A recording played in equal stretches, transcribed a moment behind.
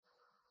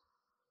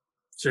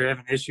So you're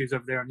having issues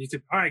over there on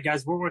YouTube. All right,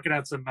 guys, we're working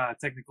out some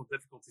technical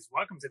difficulties.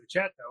 Welcome to the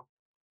chat, though.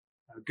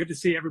 Good to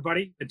see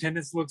everybody.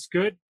 Attendance looks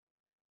good.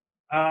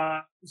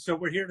 So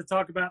we're here to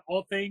talk about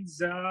all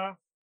things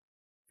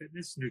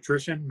fitness,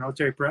 nutrition,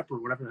 military prep, or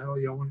whatever the hell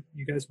you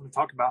guys want to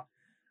talk about.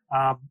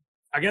 I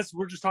guess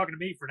we're just talking to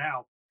me for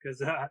now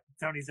because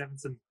Tony's having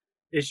some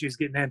issues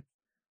getting in.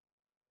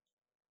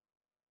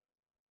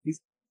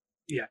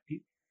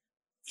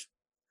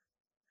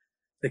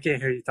 They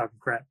can't hear you talking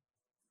crap.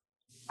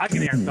 I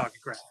can hear him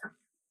talking crap.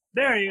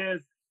 There he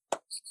is.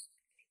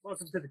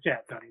 Welcome to the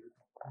chat, Tony.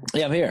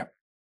 Yeah, I'm here.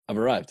 I've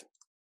arrived.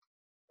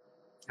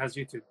 How's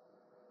YouTube?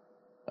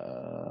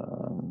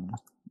 I'm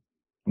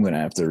going to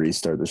have to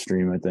restart the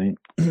stream, I think.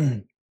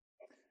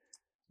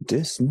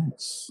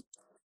 Dismiss.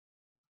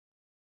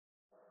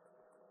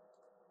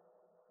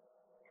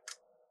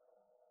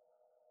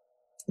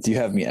 Do you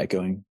have me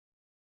echoing?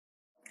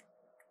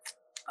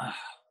 I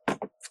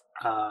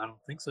don't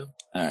think so.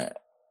 All right.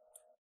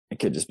 It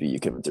could just be you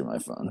coming through my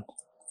phone.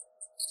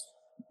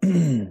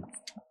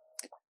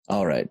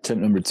 All right. Tip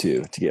number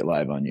 2 to get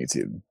live on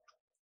YouTube.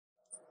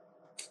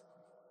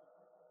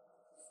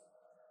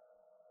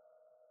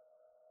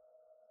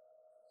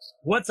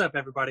 What's up,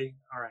 everybody?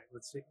 All right,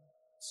 let's see.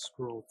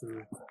 Scroll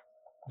through.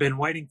 Been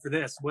waiting for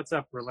this. What's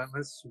up,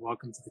 Relentless?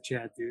 Welcome to the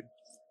chat, dude.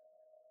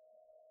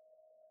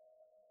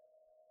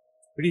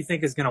 Who do you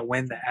think is going to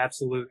win the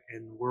Absolute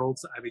and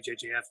Worlds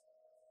IBJJF?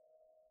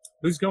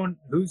 Who's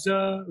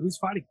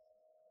fighting?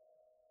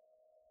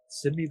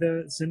 Send me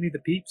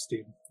the peeps,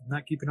 dude. I'm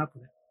not keeping up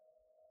with it.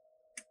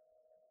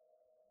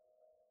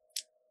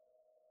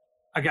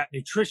 I got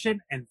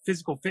nutrition and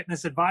physical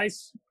fitness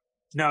advice.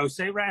 No,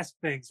 say Rasp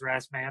things,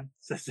 Rasp man,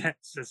 says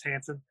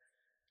Hanson.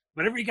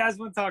 Whatever you guys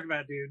want to talk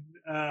about, dude,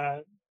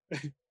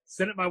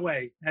 send it my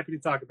way. Happy to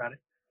talk about it.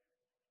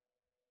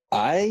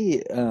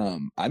 I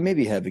may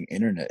be having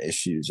internet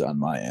issues on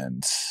my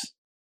end.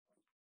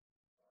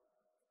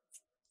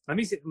 Let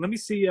me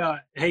see.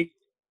 Hey,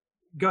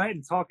 go ahead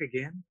and talk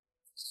again.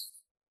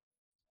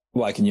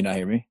 Why can you not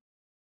hear me?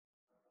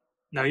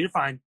 No, you're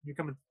fine. You're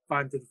coming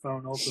fine to the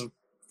phone also.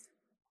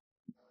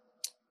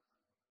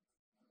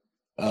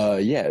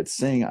 Yeah, it's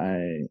saying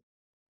I'm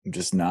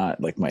just not,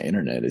 like, my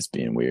internet is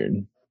being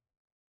weird.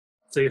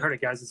 So you heard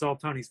it, guys. It's all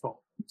Tony's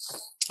fault.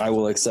 I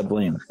will accept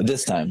blame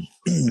this time.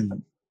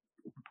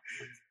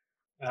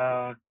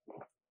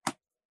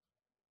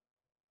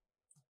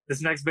 This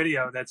next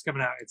video that's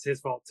coming out, it's his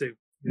fault too.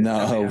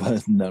 No.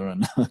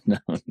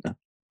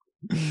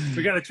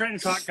 We got a train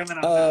of talk coming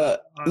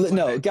up.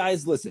 No,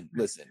 guys, listen.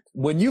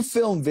 When you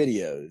film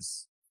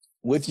videos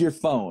with your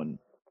phone,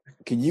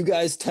 can you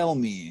guys tell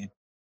me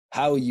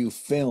how you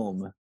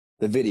film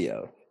the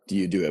video? Do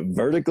you do it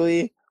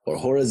vertically or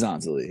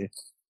horizontally?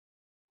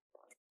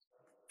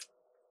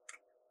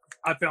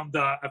 I filmed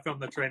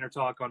the trainer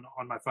talk on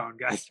my phone,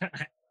 guys.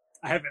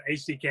 I have an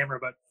HD camera,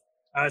 but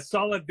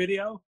solid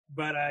video.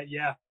 But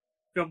yeah,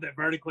 filmed it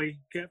vertically.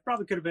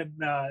 Probably could have been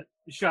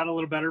shot a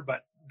little better,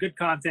 but good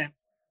content.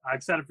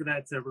 Excited for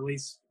that to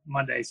release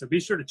Monday. So be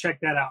sure to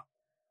check that out.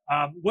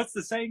 What's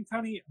the saying,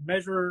 Tony?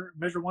 Measure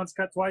once,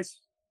 cut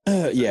twice.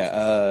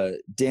 Yeah.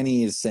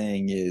 Danny is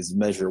saying is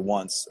measure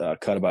once,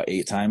 cut about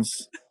 8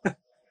 times.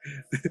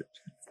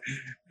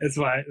 That's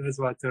why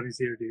Tony's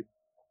here, dude.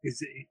 He's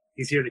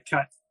here to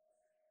cut.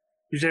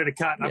 He's here to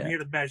cut. I'm here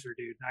to measure,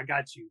 dude. I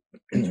got you.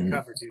 Got you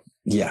covered, dude.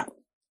 Yeah.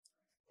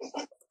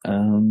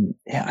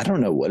 Yeah, I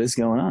don't know what is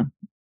going on.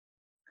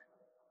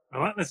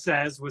 Relentless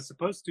says was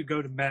supposed to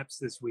go to MEPS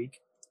this week,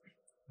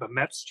 but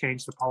MEPS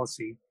changed the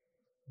policy.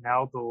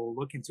 Now they'll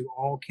look into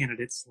all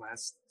candidates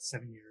last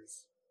 7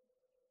 years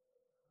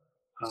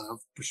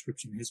of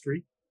prescription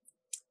history.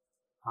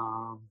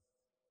 I'm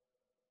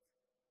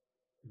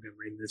gonna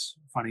read this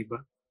funny,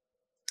 but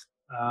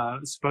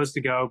it's supposed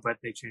to go,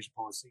 but they changed the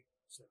policy.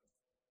 So.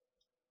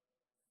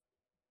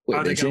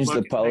 Wait, they changed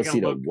the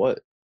policy to what?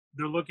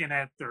 They're looking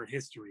at their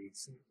history,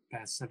 so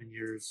past 7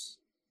 years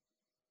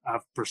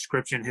of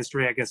prescription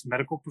history. I guess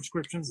medical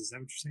prescriptions. Is that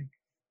what you're saying?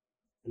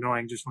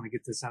 Annoying. Just want to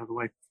get this out of the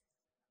way.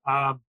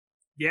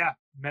 Yeah,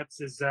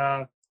 MEPS is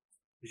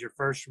your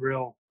first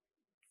real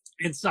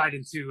insight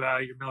into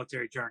your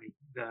military journey.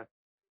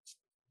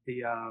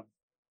 The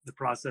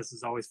process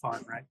is always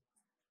fun, right?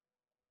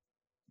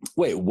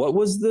 Wait, what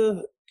was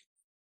the?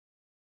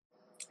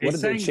 What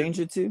did they change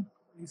it to?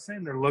 He's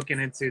saying they're looking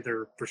into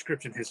their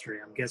prescription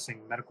history. I'm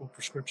guessing medical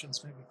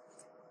prescriptions, maybe.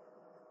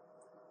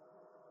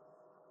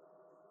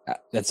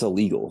 That's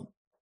illegal.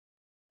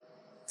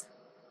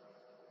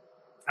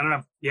 I don't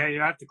know. Yeah,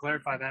 you have to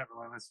clarify that,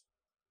 Relentless.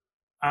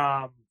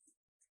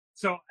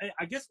 So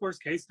I guess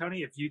worst case,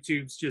 Tony, if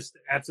YouTube's just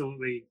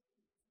absolutely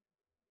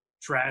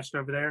trashed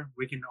over there,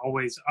 we can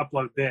always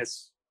upload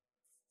this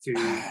to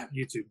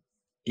YouTube.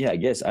 Yeah, I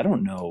guess. I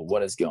don't know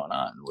what is going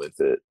on with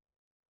it.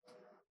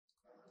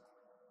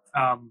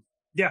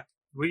 Yeah,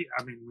 we've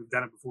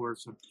done it before.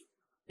 So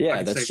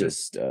yeah, that's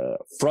just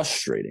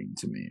frustrating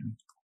to me.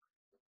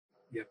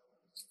 Yep.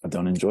 I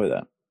don't enjoy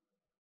that.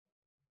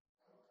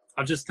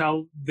 I'll just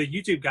tell the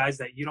YouTube guys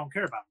that you don't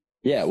care about.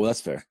 Yeah, well, that's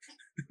fair.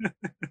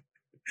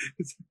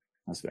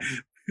 That's fair.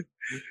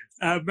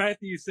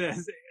 Matthew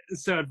says,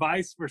 so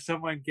advice for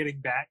someone getting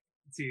back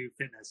to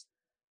fitness.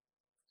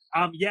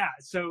 Yeah.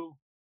 So,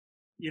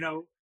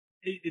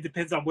 it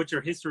depends on what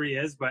your history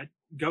is, but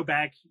go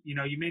back,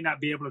 you may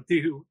not be able to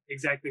do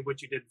exactly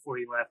what you did before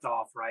you left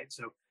off. Right.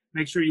 So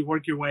make sure you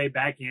work your way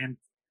back in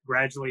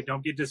gradually.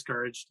 Don't get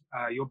discouraged.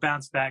 You'll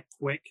bounce back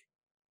quick.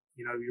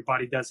 Your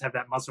body does have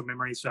that muscle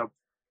memory. So,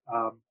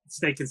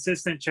 stay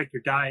consistent, check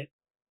your diet,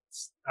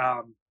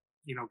 kind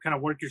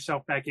of work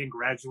yourself back in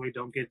gradually.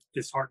 Don't get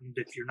disheartened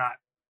if you're not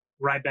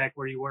right back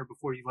where you were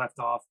before you left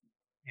off.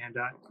 And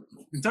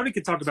Tony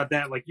could talk about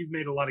that. Like, you've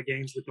made a lot of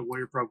gains with the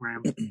Warrior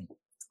program.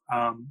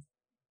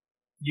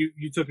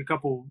 You took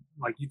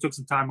you took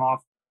some time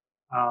off,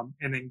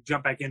 and then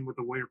jump back in with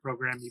the Warrior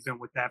program. You've been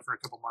with that for a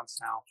couple months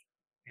now.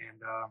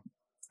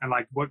 And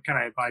like, what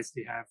kind of advice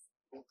do you have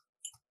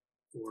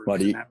for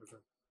Buddy, that?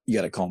 You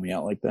got to call me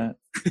out like that.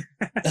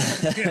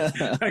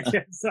 I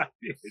guess I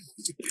did.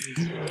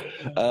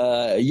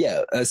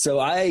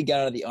 So I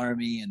got out of the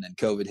Army and then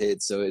COVID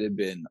hit. So it had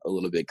been a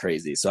little bit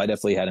crazy. So I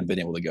definitely hadn't been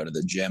able to go to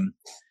the gym,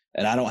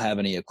 and I don't have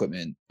any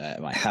equipment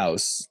at my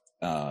house,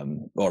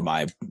 or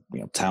my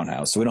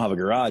townhouse. So we don't have a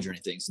garage or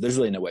anything. So there's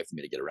really no way for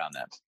me to get around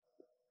that.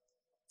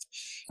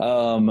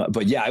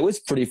 But yeah, I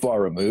was pretty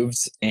far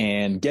removed,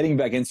 and getting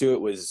back into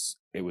it was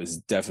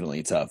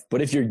definitely tough.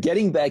 But if you're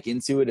getting back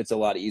into it, it's a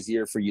lot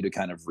easier for you to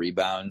kind of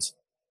rebound,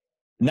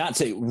 not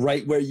to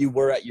right where you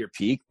were at your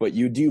peak, but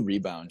you do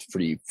rebound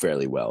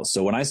fairly well.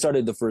 So when I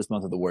started the first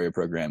month of the Warrior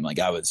program, like,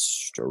 I was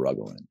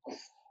struggling,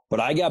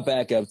 but I got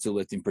back up to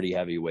lifting pretty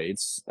heavy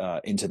weights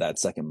into that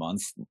second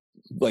month,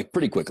 like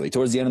pretty quickly.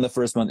 Towards the end of the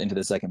first month into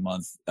the second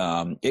month,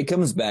 it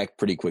comes back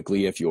pretty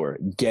quickly if you're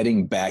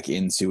getting back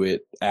into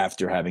it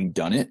after having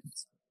done it.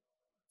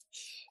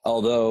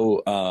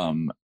 Although,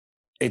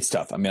 it's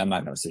tough. I mean, I'm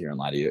not going to sit here and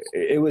lie to you.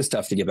 It was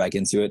tough to get back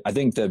into it. I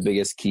think the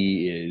biggest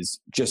key is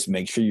just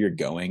make sure you're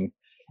going.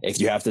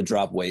 If you have to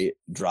drop weight,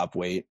 drop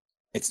weight.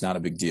 It's not a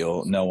big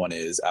deal. No one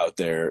is out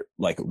there,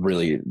 like,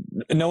 really,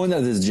 no one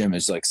at this gym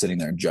is like sitting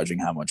there and judging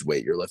how much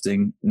weight you're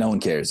lifting. No one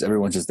cares.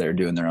 Everyone's just there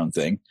doing their own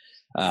thing.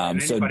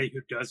 Anybody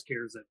who does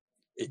care is a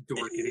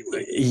dork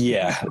anyway.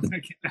 Yeah.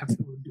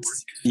 Absolute dork.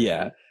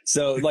 Yeah.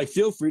 So, like,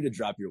 feel free to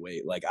drop your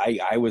weight. Like,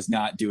 I was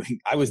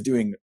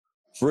doing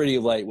pretty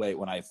lightweight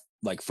when I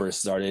first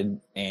started,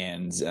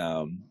 and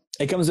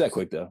it comes back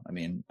quick though. I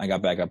mean, I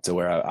got back up to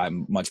where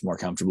I'm much more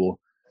comfortable.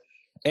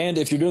 And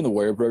if you're doing the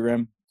Warrior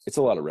program, it's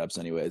a lot of reps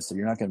anyways. So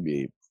you're not going to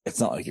be, it's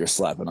not like you're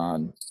slapping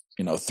on,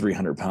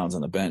 300 pounds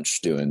on the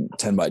bench doing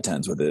 10 by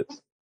 10s with it.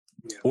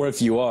 Yeah. Or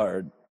if you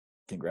are,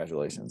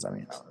 congratulations. I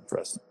mean, I'm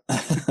impressed.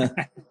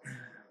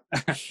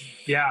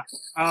 Yeah.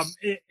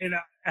 And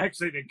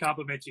actually, to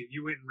compliment you,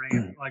 you went and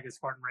ran like a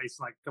Spartan race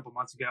like a couple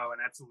months ago and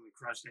absolutely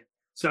crushed it.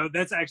 So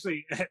that's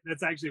actually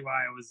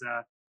why I was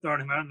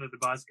throwing him under the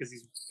bus, because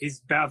he's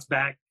bounced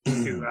back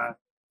to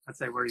I'd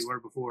say where you were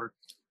before.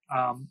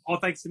 All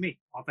thanks to me.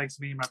 All thanks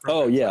to me and my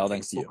program. Oh yeah, all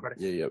thanks to you.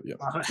 Credit. Yeah.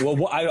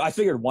 Well, I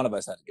figured one of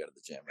us had to go to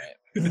the gym, right?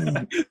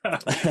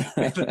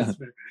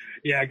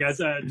 Yeah, guys.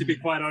 To be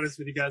quite honest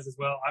with you guys as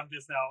well, I'm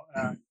just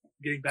now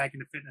getting back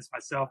into fitness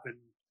myself, and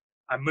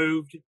I've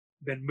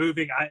been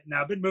moving.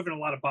 I've been moving a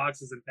lot of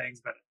boxes and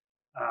things, but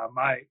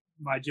my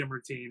gym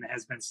routine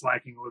has been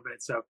slacking a little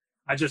bit. So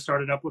I just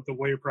started up with the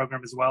Warrior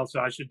program as well. So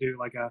I should do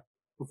like a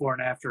before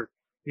and after,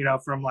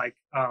 from like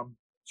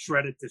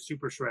shredded to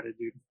super shredded,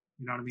 dude.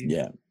 You know what I mean?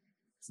 Yeah.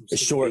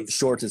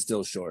 Short is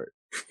still short.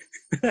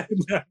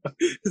 No,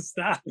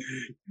 stop.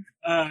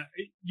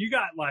 You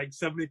got like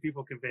so many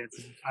people convinced.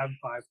 I'm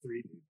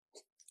 5'3", dude.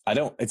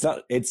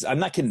 I'm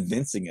not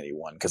convincing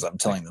anyone because I'm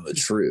telling them the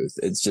truth.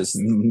 It's just,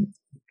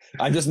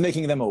 I'm just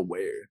making them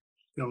aware.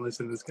 Don't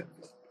listen to this guy.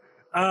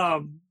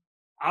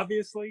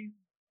 Obviously,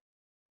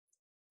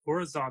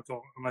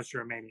 horizontal, unless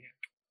you're a maniac.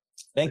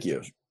 Thank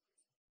you.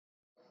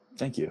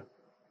 I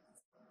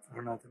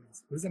don't know what that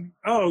means. What does that mean?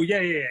 Oh,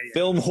 yeah.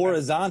 Film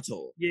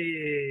horizontal.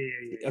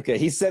 Yeah. Okay,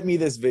 he sent me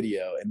this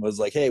video and was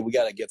like, hey, we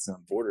got to get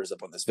some borders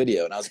up on this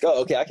video. And I was like,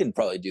 oh, okay, I can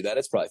probably do that.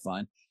 It's probably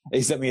fine. And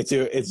he sent me it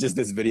too. It's just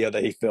this video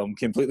that he filmed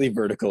completely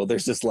vertical.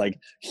 There's just like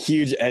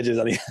huge edges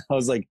on it. I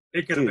was like,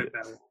 it could have been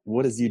better.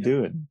 What is you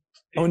doing?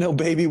 Oh, no,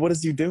 baby, what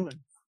is you doing?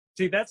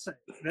 See, that's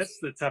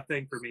the tough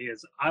thing for me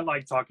is I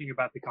like talking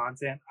about the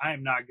content. I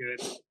am not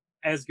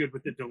as good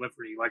with the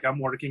delivery. Like, I'm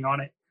working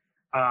on it.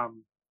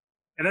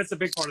 And that's a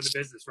big part of the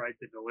business, right?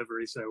 The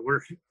delivery. So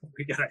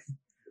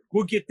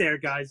we'll get there,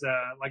 guys.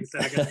 Like I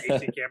said, I got the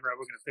HD camera.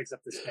 We're going to fix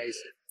up the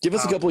space. Give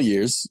us a couple of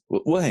years.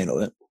 We'll handle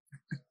it.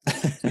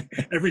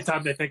 Every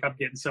time they think I'm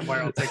getting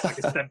somewhere, I'll take like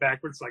a step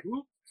backwards. Like,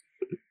 whoop,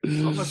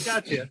 almost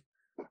got you.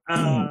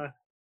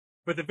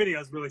 But the video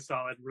is really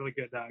solid, really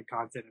good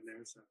content in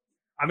there. So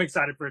I'm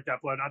excited for it to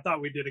upload. I thought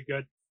we did it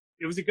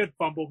was a good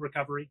fumble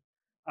recovery.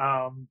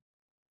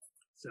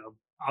 So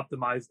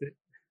optimized it.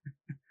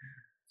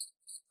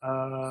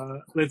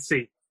 Let's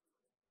see.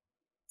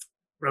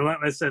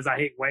 Relentless says, I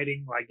hate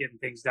waiting, like getting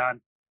things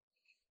done.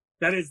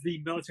 That is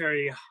the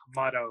military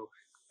motto,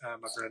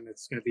 my friend.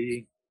 It's going to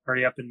be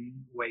hurry up and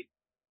wait.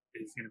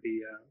 is going to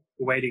be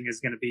waiting is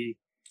going to be.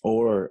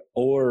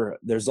 Or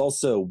there's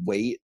also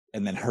wait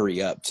and then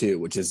hurry up too,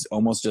 which is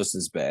almost just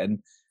as bad.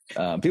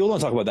 People don't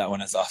talk about that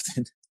one as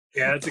often.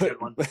 Yeah, that's a good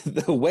one.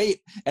 The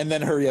wait and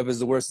then hurry up is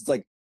the worst. It's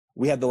like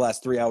we had the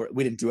last 3 hours.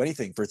 We didn't do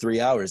anything for 3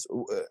 hours.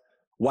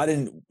 Why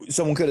didn't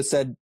someone could have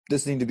said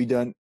this needed to be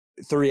done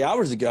 3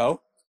 hours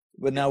ago,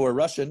 but now we're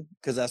rushing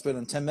because that's been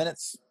in 10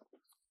 minutes.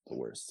 The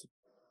worst.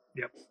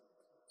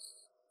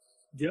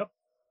 Yep.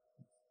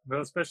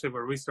 Well, especially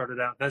where we started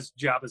out. That's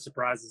job of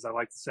surprises, I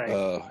like to say.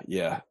 Oh,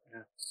 yeah.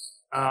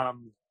 The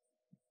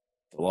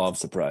law of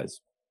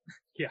surprise.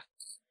 Yeah.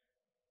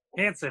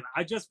 Hanson,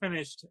 I just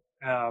finished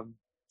 13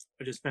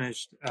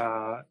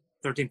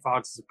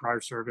 Fox as a prior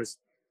service.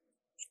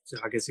 So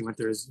I guess he went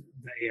through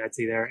the AIT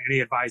there. Any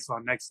advice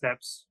on next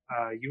steps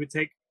you would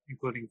take,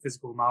 including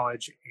physical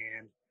knowledge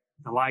and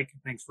the like?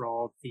 Thanks for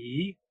all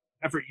the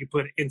effort you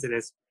put into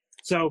this.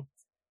 So,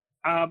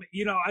 I'm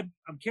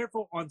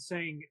careful on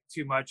saying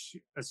too much,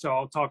 so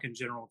I'll talk in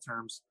general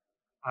terms.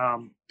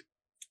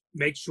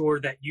 Make sure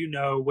that you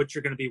know what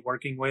you're going to be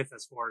working with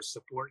as far as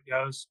support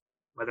goes,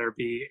 whether it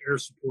be air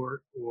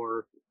support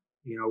or,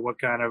 what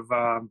kind of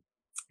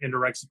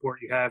indirect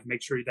support you have.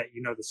 Make sure that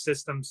you know the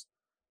systems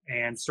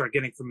and start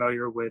getting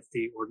familiar with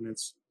the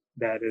ordnance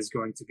that is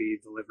going to be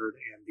delivered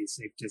and the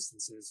safe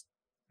distances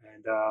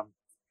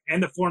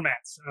and the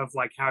formats of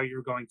like how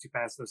you're going to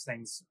pass those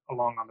things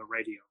along on the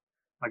radio.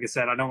 Like I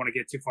said, I don't want to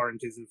get too far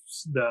into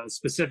the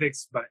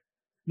specifics, but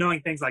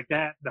knowing things like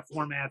that, the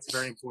format's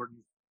very important.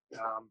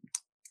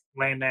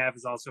 Land nav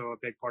is also a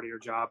big part of your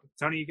job.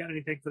 Tony, you got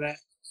anything for that?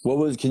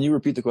 Can you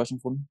repeat the question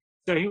for me?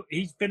 So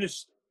he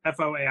finished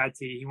FOAIT.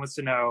 He wants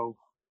to know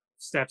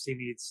steps he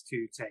needs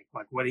to take,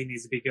 like what he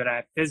needs to be good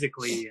at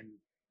physically and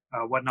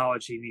what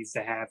knowledge he needs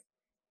to have.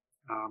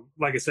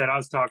 Like I said, I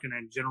was talking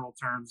in general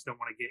terms, don't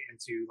want to get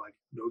into like,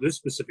 know this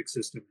specific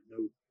system,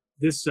 know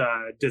this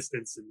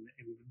distance and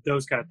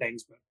those kind of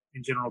things. But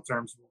in general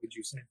terms, what would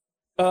you say?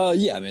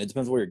 Yeah, I mean, it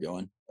depends where you're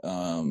going.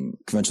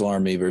 Conventional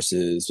Army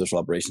versus Special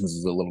Operations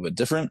is a little bit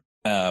different,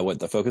 what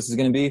the focus is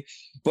going to be.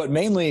 But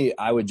mainly,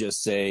 I would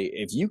just say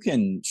if you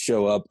can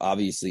show up,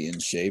 obviously in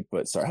shape,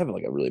 but sorry, I have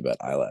like a really bad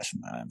eyelash.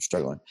 I'm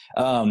struggling.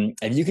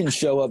 If you can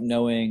show up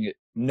knowing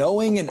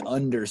and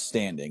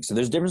understanding. So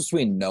there's a difference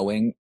between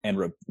knowing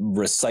and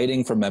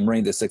reciting from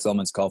memory the 6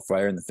 elements call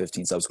fire and the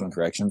 15 subsequent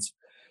corrections,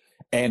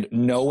 and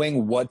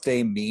knowing what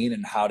they mean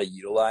and how to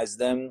utilize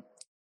them.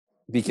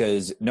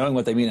 Because knowing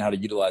what they mean and how to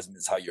utilize them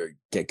is how you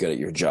get good at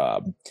your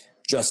job.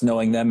 Just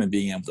knowing them and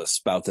being able to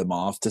spout them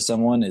off to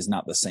someone is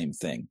not the same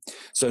thing.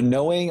 So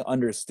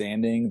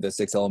understanding the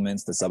 6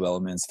 elements, the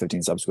sub-elements,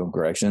 15 subsequent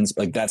corrections,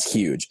 like that's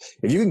huge.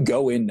 If you can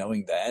go in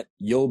knowing that,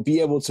 you'll be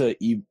able to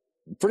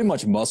pretty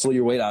much muscle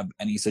your way out of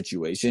any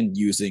situation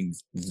using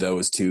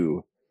those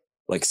 2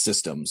 like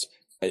systems.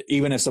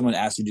 Even if someone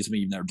asks you to do something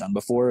you've never done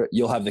before,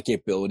 you'll have the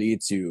capability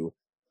to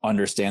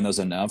understand those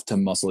enough to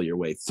muscle your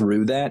way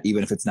through that.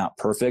 Even if it's not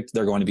perfect,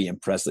 they're going to be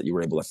impressed that you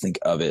were able to think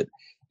of it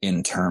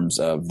in terms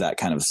of that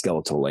kind of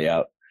skeletal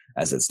layout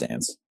as it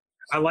stands.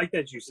 I like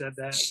that you said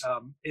that.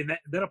 And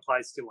that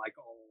applies to like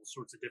all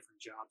sorts of different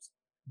jobs,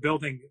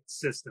 building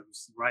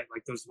systems, right?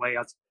 Like those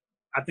layouts.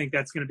 I think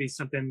that's going to be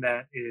something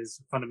that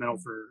is fundamental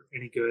for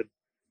any good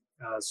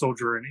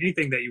soldier and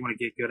anything that you want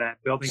to get good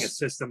at, building a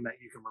system that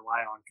you can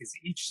rely on, because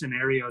each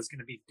scenario is going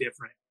to be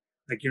different.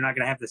 Like you're not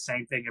going to have the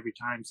same thing every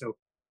time. So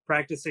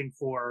practicing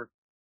for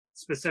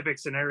specific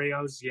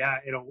scenarios, yeah,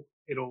 it'll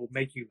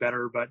make you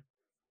better, but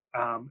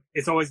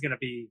it's always going to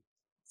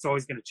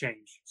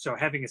change. So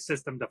having a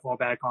system to fall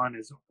back on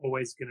is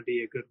always going to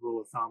be a good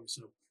rule of thumb.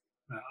 So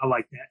I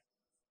like that.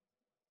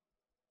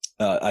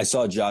 I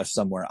saw Josh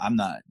somewhere. I'm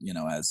not,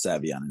 as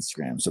savvy on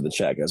Instagram, so the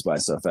chat goes by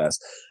so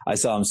fast. I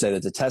saw him say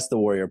that to test the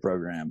warrior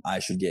program, I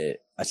should gain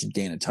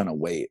a ton of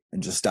weight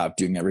and just stop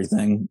doing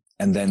everything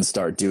and then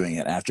start doing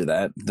it after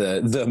that.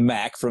 The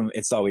Mac from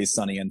It's Always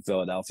Sunny in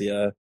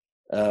Philadelphia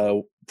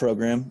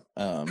program,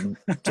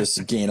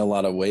 just gain a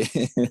lot of weight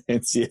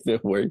and see if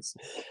it works.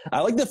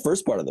 I like the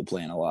first part of the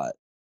plan a lot.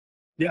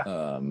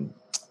 Yeah.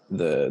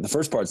 The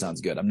first part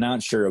sounds good. I'm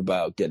not sure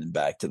about getting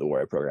back to the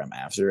warrior program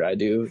after I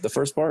do the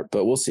first part,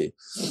 but we'll see.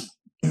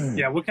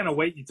 Yeah. What kind of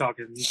weight you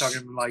talking? You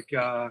talking like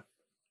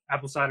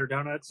apple cider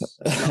donuts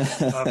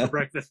for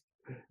breakfast?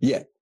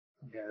 Yeah.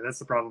 Yeah, that's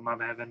the problem I'm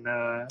having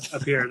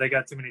up here. They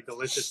got too many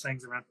delicious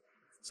things around.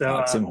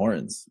 So Tim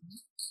Hortons.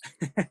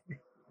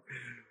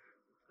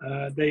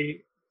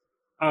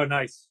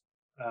 Nice.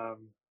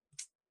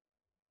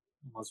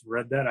 Almost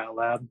read that out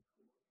loud.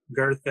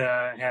 Girth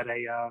had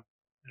a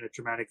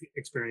traumatic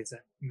experience at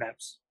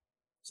MEPS.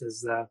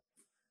 Says, I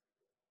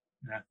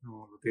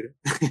won't repeat it.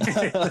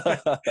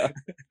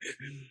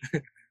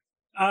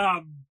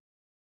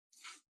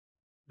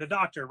 The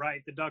doctor,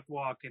 right? The duck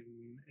walk and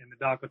the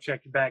doc will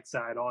check your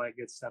backside, all that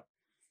good stuff.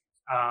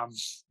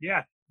 That's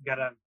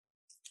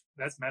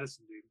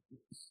medicine, dude.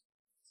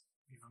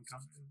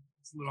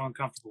 It's a little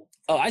uncomfortable.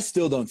 Oh, I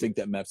still don't think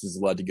that MEPS is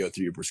allowed to go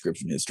through your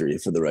prescription history,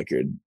 for the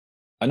record.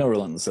 I know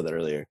Roland said that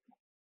earlier.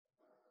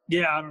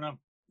 Yeah, I don't know.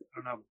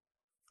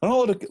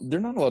 They're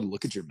not allowed to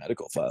look at your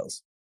medical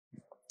files.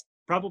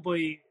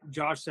 Probably,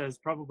 Josh says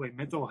probably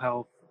mental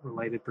health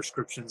related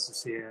prescriptions to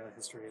see a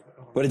history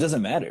of. But it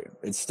doesn't matter.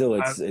 It's still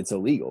it's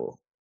illegal.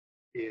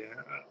 Yeah,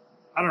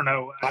 I don't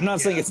know. I'm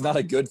not saying it's not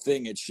a good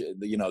thing. It should,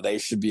 they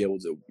should be able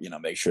to,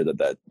 make sure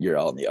that you're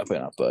all in the up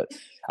and up. But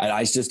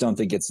I just don't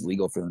think it's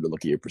legal for them to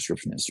look at your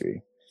prescription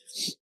history.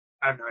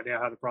 I have no idea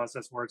how the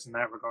process works in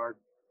that regard.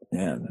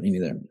 Yeah, me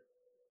neither.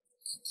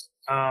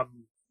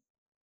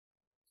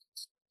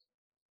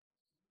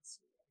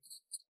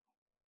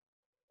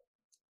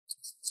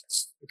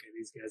 Okay,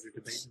 these guys are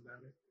debating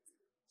about it.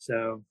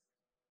 So,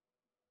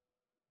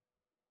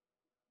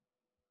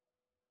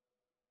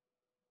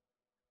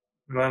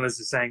 Melinda's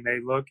is saying they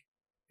look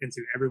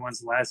into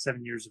everyone's last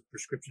 7 years of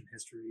prescription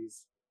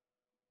histories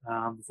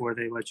before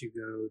they let you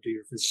go do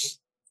your physical.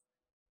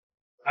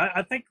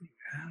 I think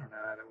I don't know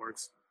how that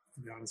works,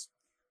 to be honest.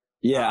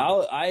 Yeah,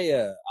 I'll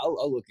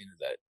look into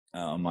that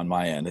on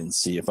my end and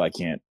see if I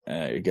can't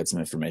get some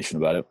information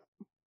about it.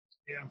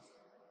 Yeah.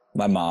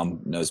 My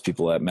mom knows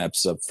people at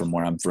MEPS up from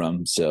where I'm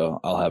from,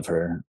 so I'll have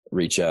her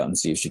reach out and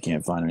see if she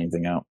can't find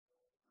anything out.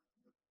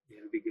 Yeah,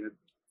 it'd be good.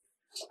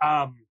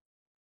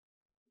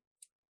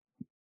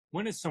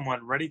 When is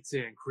someone ready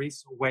to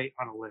increase weight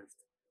on a lift?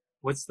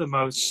 What's the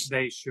most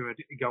they should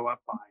go up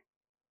by?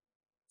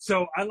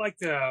 So I like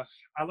to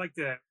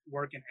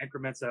work in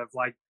increments of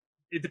like,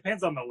 it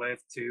depends on the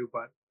lift too,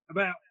 but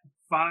about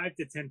 5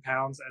 to 10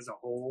 pounds as a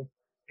whole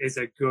is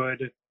a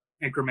good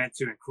increment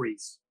to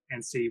increase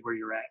and see where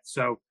you're at.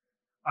 So,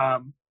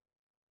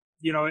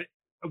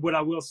 what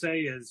I will say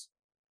is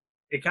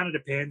it kind of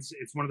depends.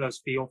 It's one of those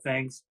feel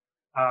things.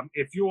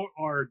 If you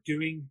are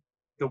doing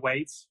the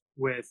weights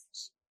with,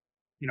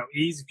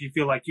 ease, if you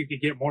feel like you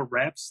could get more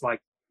reps,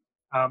 like,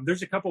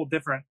 there's a couple of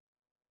different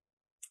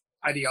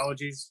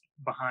ideologies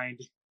behind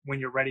when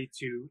you're ready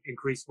to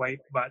increase weight.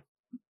 But,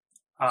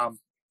 I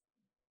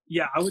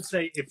would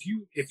say if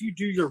you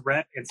do your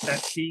rep and set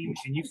scheme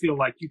and you feel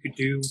like you could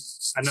do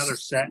another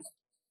set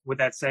with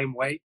that same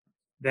weight,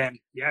 then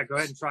go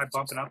ahead and try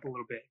bumping up a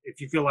little bit.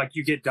 If you feel like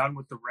you get done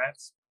with the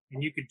reps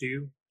and you could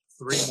do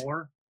 3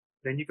 more,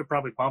 then you could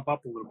probably bump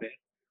up a little bit,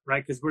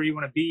 right? Because where you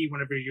want to be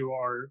whenever you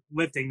are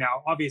lifting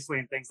now, obviously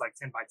in things like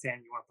 10 by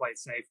 10, you want to play it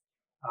safe,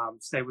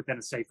 stay within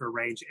a safer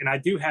range. And I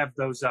do have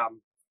those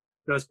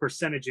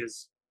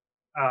percentages,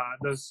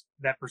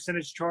 that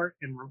percentage chart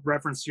in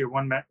reference to your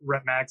one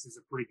rep max is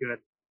a pretty good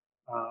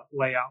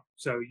layout.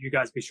 So you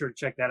guys be sure to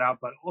check that out.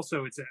 But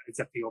also it's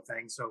a feel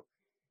thing. So,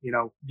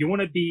 you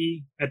want to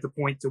be at the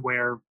point to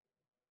where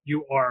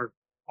you are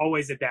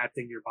always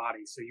adapting your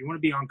body. So you want to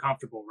be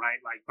uncomfortable, right?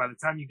 Like by the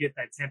time you get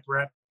that 10th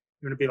rep,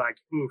 you're going to be like,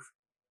 oof.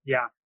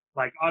 Yeah.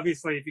 Like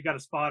obviously if you got a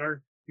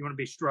spotter, you want to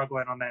be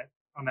struggling on that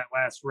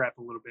last rep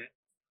a little bit,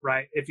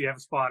 right? If you have a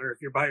spotter,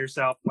 if you're by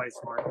yourself, play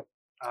smart.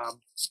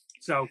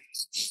 So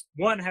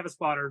 1, have a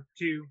spotter.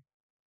 2,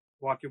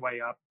 walk your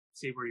way up,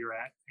 see where you're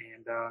at,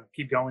 and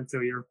keep going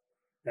till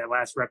that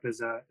last rep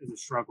is a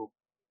struggle.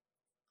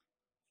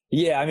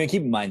 Yeah, I mean,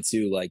 keep in mind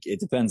too, like it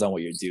depends on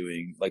what you're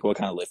doing, like what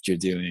kind of lift you're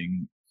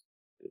doing.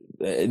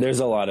 There's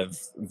a lot of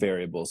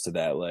variables to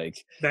that,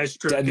 like that's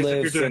true.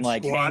 Deadlifts and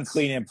like hand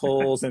clean and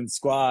pulls and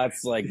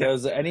squats, like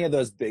any of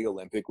those big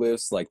Olympic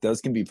lifts, like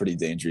those can be pretty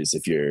dangerous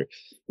if you're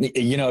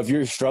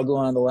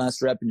struggling on the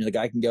last rep and you're like,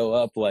 I can go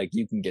up, like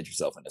you can get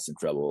yourself into some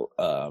trouble.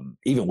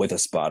 Even with a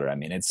spotter. I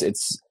mean,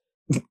 it's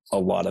a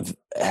lot of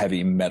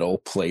heavy metal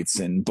plates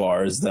and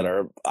bars that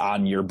are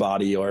on your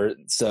body,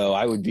 so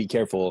I would be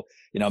careful,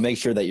 make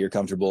sure that you're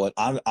comfortable.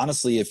 And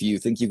honestly, if you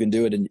think you can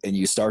do it and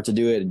you start to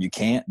do it and you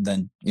can't,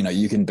 then,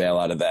 you can bail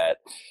out of that,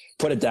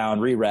 put it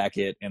down, re-rack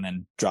it, and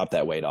then drop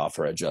that weight off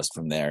or adjust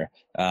from there.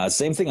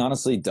 Same thing,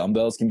 honestly,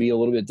 dumbbells can be a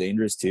little bit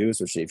dangerous too,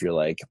 especially if you're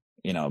like,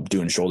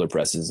 doing shoulder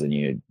presses and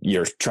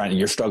you're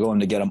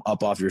struggling to get them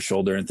up off your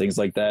shoulder and things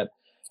like that.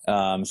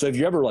 So if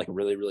you're ever like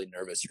really, really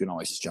nervous, you can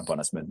always just jump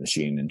on a Smith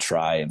machine and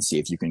try and see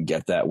if you can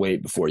get that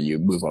weight before you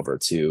move over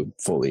to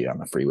fully on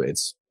the free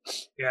weights.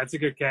 Yeah, it's a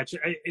good catch.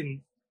 And,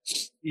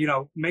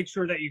 make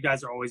sure that you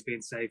guys are always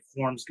being safe.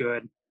 Form's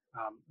good.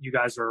 You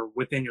guys are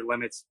within your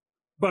limits.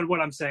 But what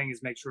I'm saying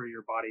is make sure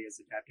your body is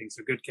adapting.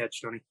 So good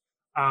catch, Tony.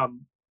 I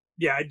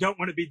don't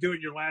want to be doing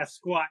your last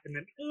squat and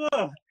then,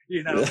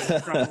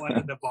 trouble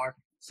under the bar.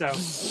 So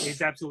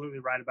he's absolutely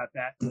right about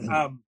that.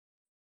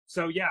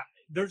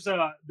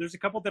 There's a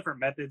couple different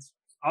methods.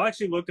 I'll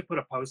actually look to put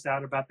a post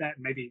out about that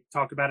and maybe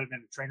talk about it in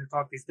a trainer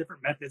talk. These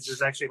different methods,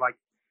 there's actually like,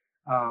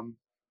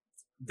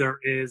 there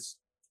is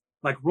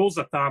like rules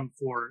of thumb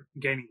for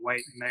gaining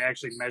weight, and they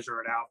actually measure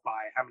it out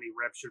by how many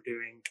reps you're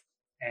doing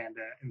and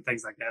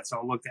things like that. So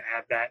I'll look to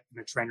add that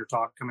in a trainer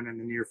talk coming in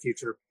the near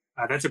future.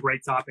 That's a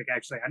great topic.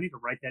 Actually, I need to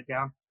write that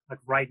down like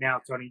right now.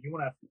 Tony, you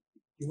want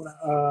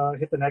to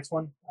hit the next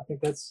one? I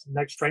think that's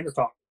next trainer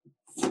talk.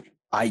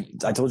 I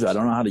told you, I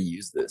don't know how to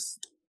use this.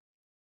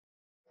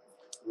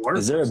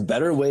 Is there a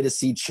better way to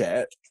see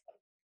chat?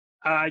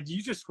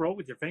 You just scroll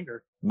with your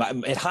finger.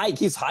 It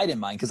keeps hiding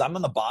mine because I'm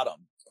on the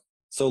bottom.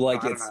 So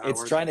like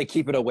it's trying to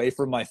keep it away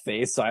from my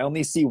face. So I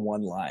only see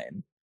one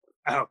line.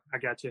 Oh, I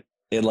got you.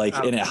 It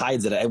and it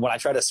hides it. And when I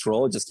try to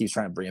scroll, it just keeps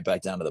trying to bring it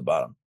back down to the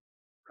bottom.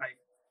 Right.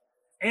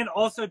 And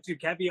also to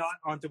caveat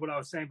onto what I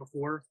was saying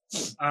before,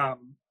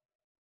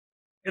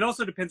 it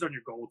also depends on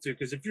your goal too.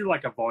 Because if you're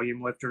like a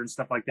volume lifter and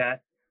stuff like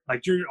that,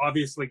 like you're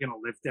obviously going to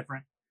lift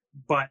different,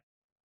 but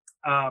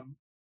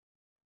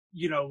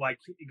like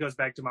it goes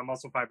back to my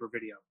muscle fiber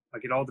video.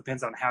 Like it all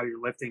depends on how you're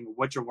lifting,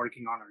 what you're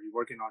working on. Are you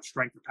working on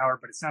strength or power?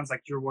 But it sounds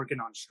like you're working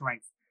on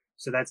strength.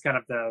 So that's kind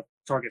of the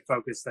target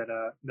focus that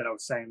I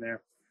was saying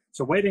there.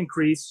 So weight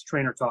increase,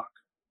 trainer talk.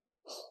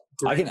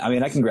 Great.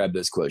 I can grab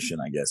this question,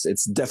 I guess.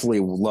 It's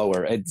definitely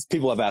lower.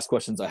 People have asked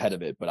questions ahead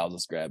of it, but I'll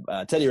just grab.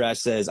 Teddy Rash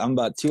says, I'm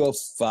about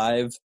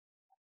 205.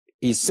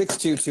 He's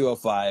 6'2",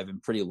 205,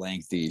 and pretty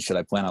lengthy. Should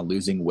I plan on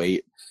losing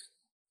weight?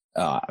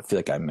 I feel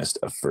like I missed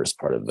a first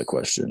part of the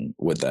question.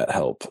 Would that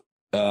help?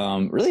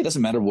 Really, it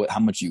doesn't matter how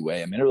much you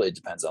weigh. I mean, it really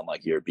depends on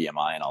like your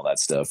BMI and all that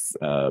stuff,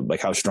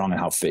 like how strong and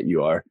how fit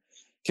you are.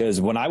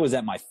 Because when I was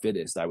at my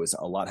fittest, I was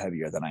a lot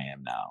heavier than I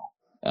am now.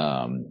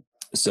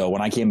 So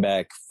when I came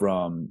back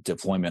from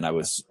deployment, I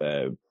was,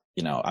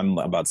 I'm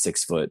about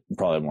 6 foot,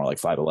 probably more like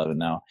 5'11"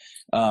 now.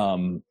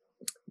 And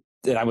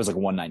I was like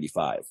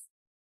 195.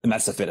 And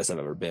that's the fittest I've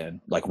ever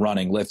been. Like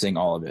running, lifting,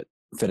 all of it.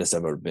 Fittest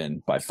I've ever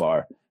been by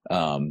far.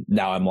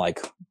 Now I'm like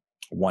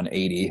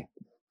 180,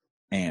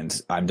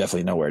 and I'm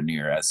definitely nowhere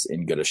near as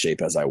in good a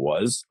shape as I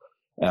was.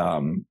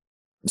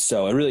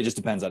 So it really just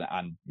depends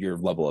on your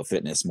level of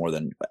fitness more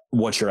than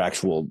what your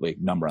actual like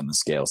number on the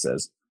scale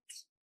says.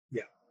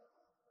 Yeah,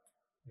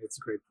 it's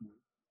a great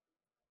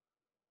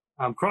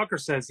point. Crocker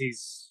says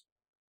he's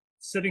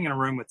sitting in a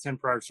room with 10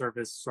 prior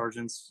service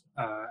sergeants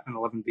and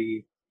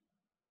 11B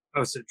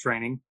OSIT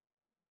training.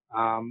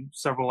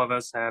 Several of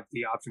us have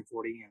the Option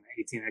 40 and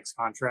 18X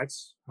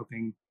contracts,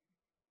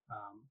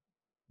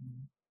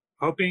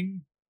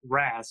 hoping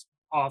RASP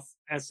off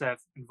SF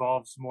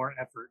involves more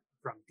effort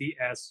from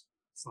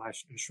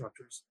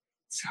DS/instructors.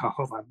 So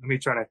hold on, let me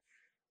try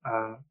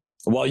to.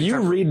 While you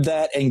read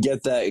that and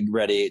get that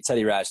ready,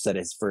 Teddy Rash said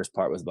his first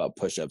part was about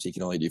push-ups. He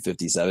can only do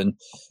 57.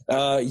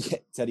 Yeah,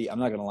 Teddy, I'm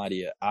not going to lie to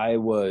you. I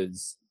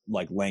was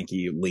like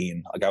lanky,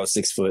 lean. Like I was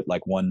 6 foot,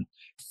 like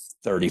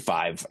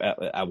 135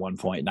 at one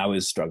point, and I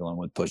was struggling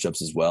with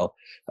push-ups as well.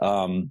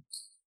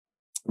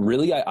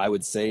 Really, I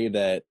would say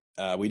that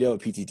we do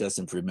have a PT test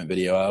improvement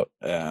video out,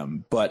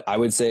 but I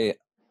would say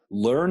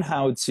learn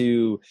how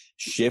to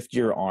shift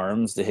your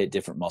arms to hit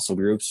different muscle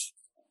groups.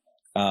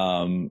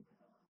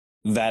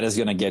 That is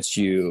going to get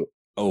you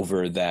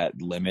over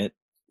that limit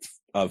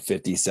of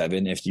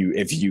 57. If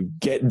you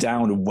get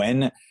down so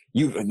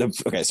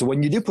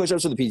when you do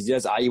push-ups for the PT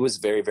test, I was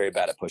very, very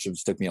bad at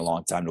push-ups. It took me a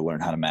long time to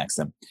learn how to max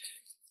them.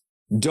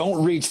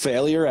 Don't reach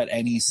failure at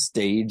any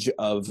stage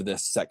of the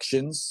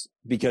sections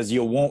because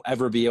you won't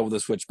ever be able to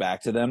switch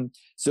back to them.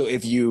 So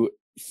if you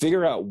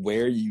figure out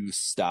where you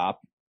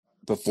stop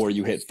before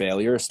you hit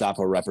failure, stop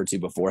a rep or two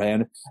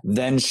beforehand,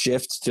 then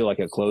shift to like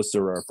a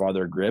closer or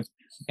farther grip,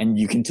 and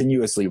you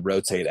continuously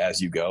rotate as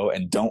you go,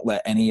 and don't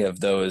let any of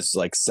those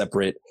like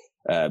separate,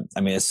 it's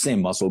the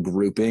same muscle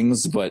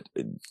groupings, but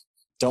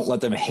don't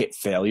let them hit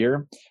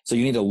failure. So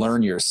you need to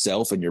learn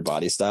yourself and your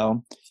body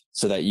style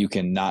so that you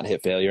can not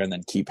hit failure and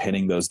then keep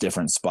hitting those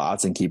different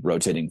spots and keep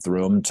rotating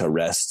through them to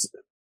rest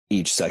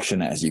each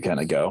section as you kind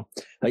of go.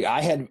 Like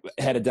I had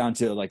it down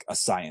to like a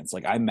science.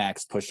 Like I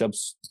maxed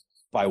push-ups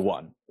by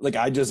 1. Like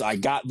I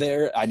got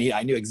there. I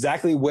knew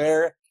exactly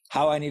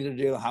how I needed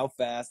to do, how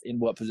fast, in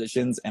what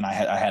positions, and I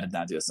had it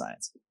down to a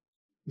science.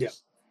 Yeah.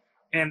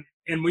 And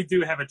we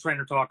do have a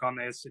trainer talk on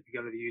this. If you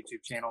go to the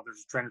YouTube channel,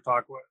 there's a trainer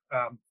talk.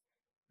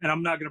 And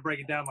I'm not going to break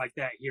it down like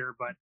that here,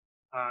 but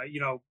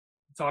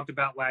talked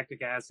about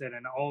lactic acid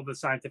and all the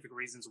scientific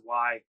reasons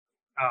why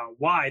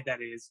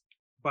that is.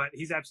 But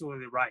he's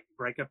absolutely right.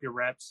 Break up your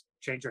reps,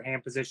 change your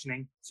hand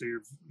positioning, so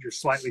you're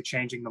slightly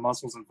changing the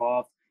muscles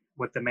involved,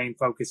 what the main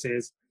focus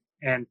is.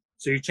 And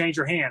so you change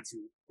your hands,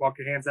 you walk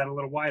your hands out a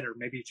little wider.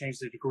 Maybe you change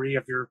the degree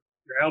of your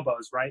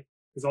elbows, right?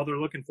 Because all they're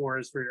looking for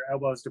is for your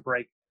elbows to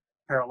break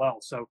parallel.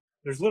 So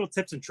there's little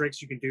tips and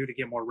tricks you can do to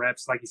get more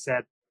reps. Like you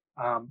said,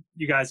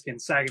 you guys can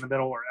sag in the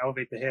middle or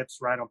elevate the hips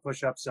right on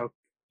push-ups. So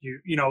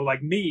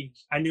like me,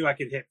 I knew I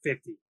could hit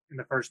 50 in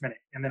the first minute.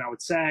 And then I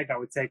would sag, I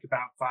would take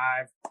about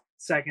 5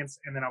 seconds,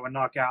 and then I would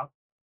knock out.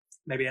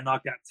 Maybe I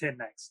knocked out 10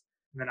 next.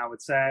 And then I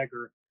would sag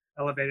or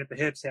elevate at the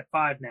hips, hit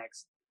 5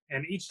 next.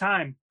 And each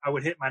time I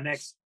would hit my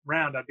next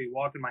round, I'd be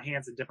walking my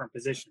hands in different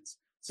positions.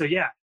 So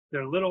yeah,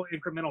 they're little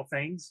incremental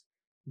things,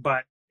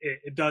 but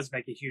it does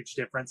make a huge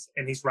difference.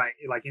 And he's right.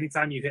 Like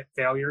anytime you hit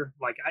failure,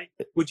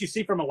 what you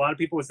see from a lot of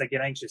people is they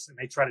get anxious and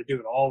they try to do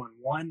it all in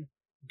one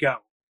go.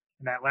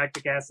 And that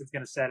lactic acid's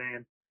going to set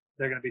in.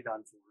 They're going to be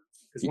done for.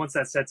 Because once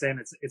that sets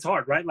in, it's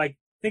hard, right? Like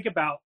think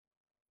about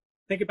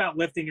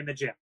lifting in the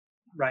gym,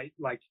 right?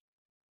 Like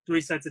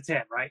 3 sets of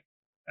 10, right?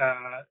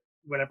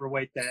 Whatever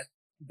weight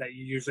that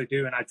you usually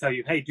do. And I tell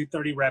you, hey, do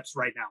 30 reps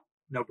right now.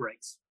 No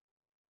breaks.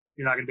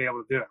 You're not going to be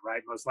able to do it,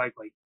 right? Most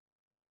likely,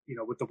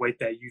 with the weight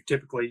that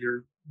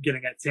you're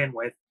getting at 10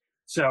 with.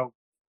 So,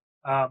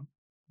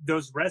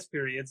 those rest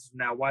periods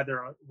now, while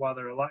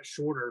they're a lot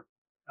shorter,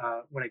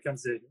 when it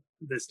comes to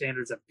the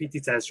standards of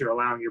PT test, you're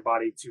allowing your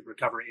body to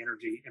recover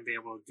energy and be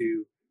able to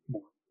do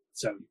more.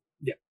 So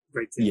yeah,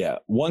 great tip. Yeah.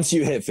 Once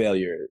you hit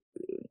failure,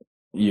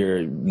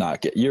 you're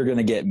going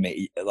to get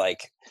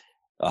like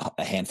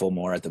a handful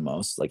more at the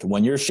most. Like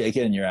when you're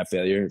shaking and you're at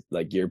failure,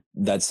 like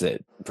that's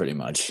it pretty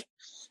much.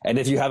 And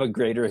if you have a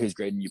grader who's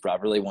grading you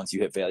properly, once you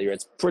hit failure,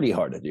 it's pretty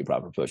hard to do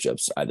proper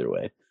push-ups either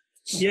way.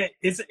 Yeah,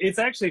 it's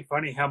actually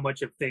funny how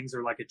much of things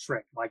are like a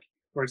trick. Like,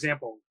 for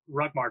example,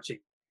 ruck marching.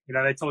 You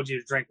know, they told you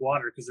to drink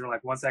water because they're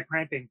like, once that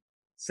cramping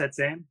sets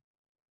in,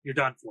 you're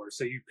done for.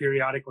 So you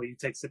periodically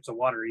take sips of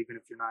water, even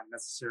if you're not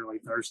necessarily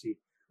thirsty.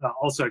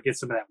 Also, it gets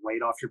some of that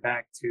weight off your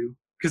back too,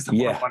 because the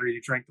more water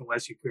you drink, the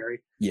less you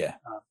carry. Yeah.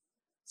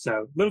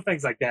 So little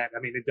things like that. I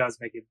mean, it does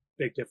make a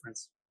big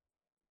difference.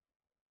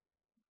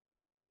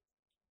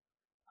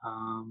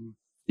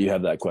 You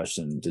have that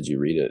question. Did you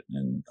read it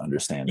and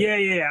understand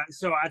it? Yeah.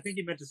 So I think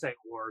he meant to say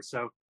or.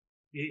 So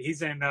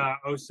he's in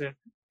OSIP.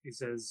 He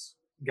says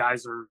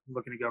guys are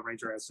looking to go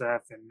Ranger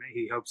SF, and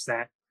he hopes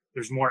that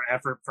there's more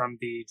effort from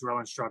the drill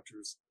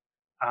instructors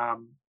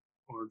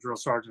or drill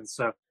sergeants.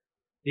 So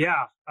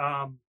yeah,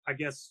 I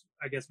guess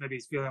maybe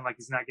he's feeling like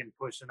he's not getting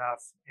pushed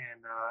enough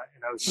in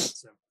OSIP.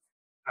 So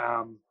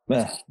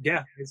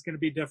yeah, it's going to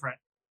be different.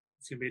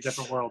 It's going to be a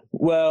different world.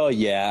 Well,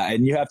 yeah.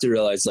 And you have to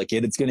realize like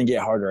it's going to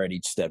get harder at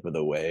each step of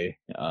the way.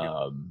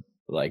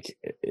 Like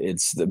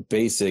it's the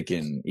basic,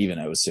 and even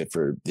I would say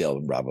for the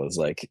 11 Bravos,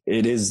 like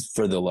it is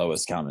for the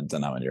lowest common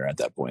denominator at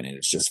that point. And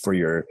it's just for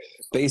your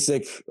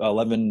basic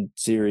 11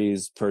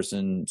 series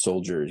person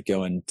soldier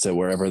going to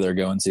wherever they're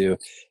going to.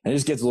 And it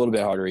just gets a little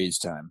bit harder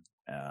each time.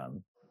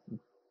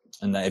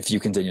 And that if you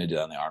continue to do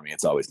that in the Army,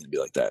 it's always going to be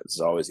like that. It's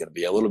always going to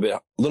be a little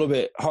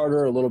bit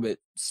harder, a little bit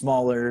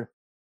smaller,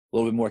 a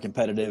little bit more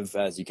competitive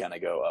as you kind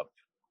of go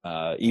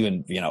up,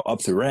 even,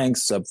 up through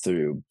ranks, up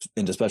through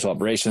into special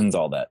operations,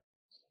 all that.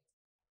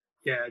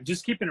 Yeah,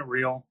 just keeping it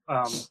real.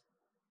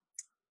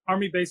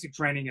 Army basic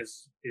training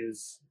is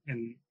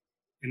and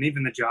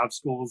even the job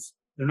schools,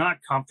 they're not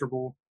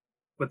comfortable,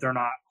 but they're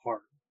not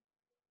hard.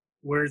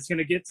 Where it's going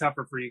to get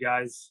tougher for you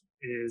guys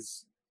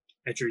is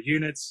at your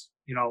units.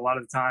 A lot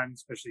of the time,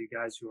 especially you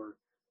guys who are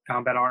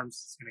combat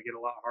arms, it's going to get a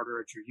lot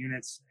harder at your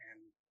units. And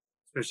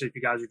especially if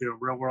you guys are doing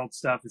real world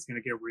stuff, it's going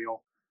to get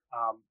real.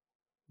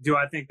 Do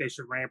I think they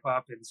should ramp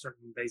up in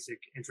certain basic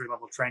entry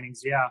level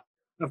trainings? Yeah,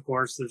 of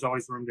course, there's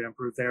always room to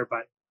improve there,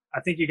 but I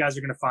think you guys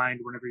are going to find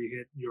whenever you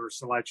hit your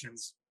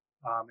selections,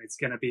 it's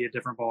going to be a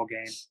different ball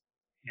game.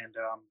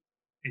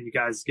 And you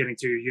guys getting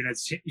to your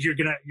units, you're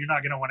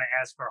not going to want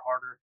to ask for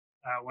harder,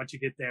 once you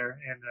get there.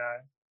 And,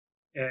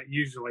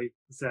 usually,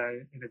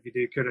 and if you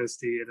do, kudos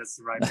to you, that's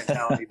the right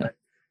mentality, but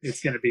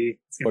it's going to be,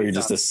 or you're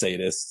tough. Just a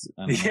sadist.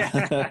 Yeah.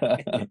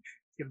 It's going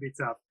to be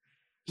tough.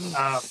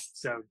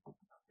 So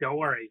don't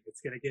worry,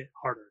 it's going to get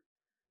harder.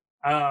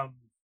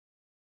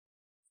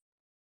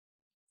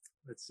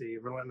 Let's see.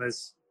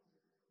 Relentless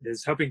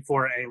is hoping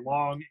for a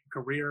long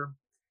career.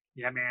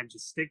 Yeah, man,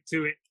 just stick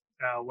to it.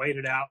 Wait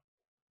it out.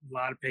 A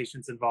lot of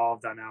patience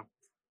involved, I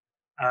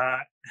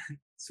know.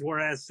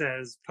 Suarez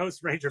says,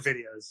 post Ranger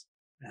videos.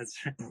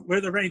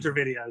 We're the Ranger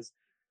videos.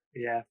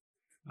 Yeah,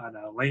 I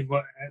know. Lean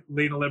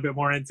a little bit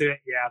more into it.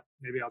 Yeah,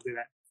 maybe I'll do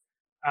that.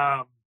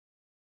 I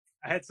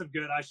had some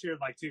good. I shared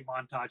like 2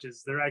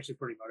 montages. They're actually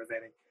pretty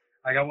motivating.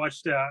 Like I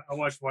watched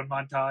one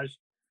montage,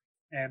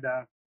 and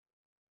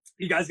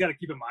you guys got to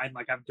keep in mind,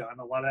 like I've done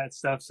a lot of that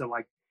stuff. So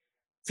like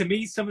to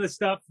me, some of the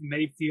stuff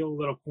may feel a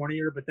little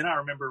cornier, but then I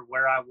remember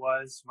where I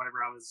was whenever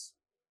I was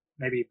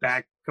maybe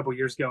back a couple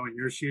years ago in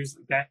your shoes.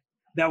 Like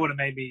that would have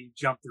made me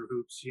jump through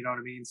hoops. You know what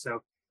I mean? So.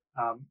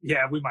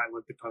 Yeah, we might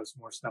look to post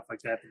more stuff like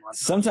that.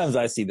 Sometimes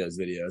I see those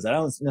videos. I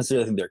don't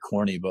necessarily think they're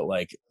corny, but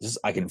like, just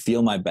I can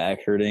feel my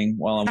back hurting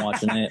while I'm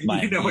watching it.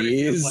 My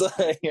knees,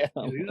 like,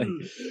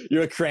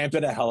 you're cramped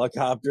in a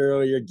helicopter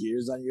with your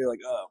gears on. You're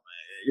like, oh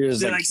man, you're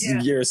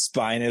just your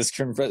spine is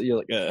compressed. You're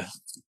like, ugh.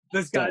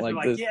 Those guys are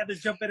like, yeah, they're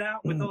jumping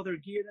out with all their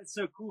gear. That's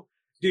so cool,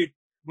 dude.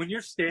 When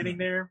you're standing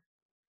there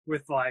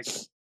with like,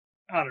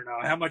 I don't know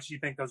how much you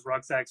think those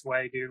rucksacks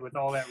weigh, dude, with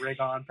all that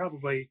rig on,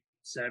 probably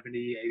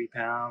 70, 80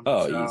 pounds.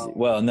 Oh, so easy.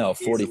 Well, no,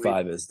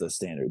 45 is the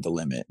standard, the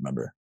limit,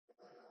 remember?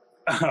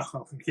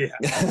 Oh, yeah.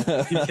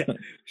 Yeah,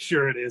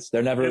 sure it is.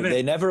 They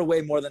never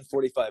weigh more than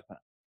 45 pounds.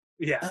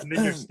 Yeah, and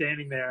then you're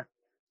standing there,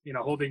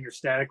 holding your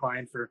static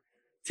line for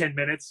 10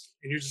 minutes,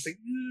 and you're just like,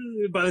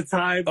 by the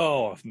time.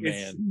 Oh,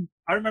 man.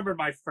 I remember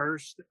my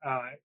first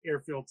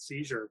airfield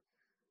seizure.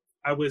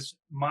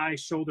 My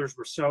shoulders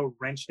were so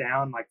wrenched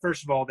down. Like,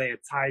 first of all, they had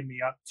tied me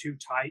up too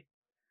tight.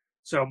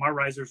 So my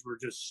risers were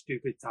just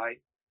stupid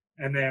tight.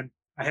 And then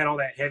I had all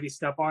that heavy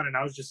stuff on, and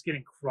I was just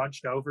getting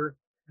crunched over.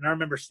 And I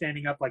remember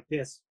standing up like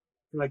this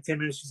for like 10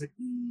 minutes, just like,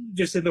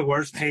 just in the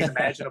worst pain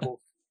imaginable.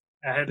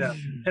 I had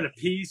to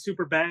pee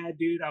super bad,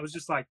 dude. I was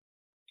just like,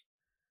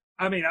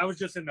 I was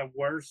just in the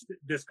worst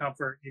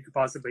discomfort you could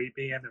possibly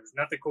be in. There was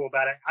nothing cool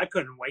about it. I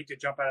couldn't wait to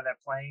jump out of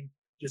that plane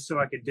just so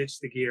I could ditch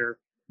the gear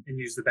and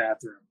use the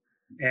bathroom.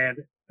 And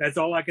that's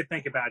all I could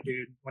think about,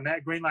 dude. When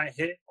that green light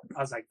hit,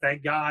 I was like,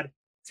 thank God,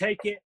 take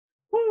it,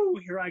 woo,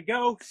 here I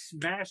go,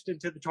 smashed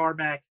into the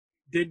tarmac,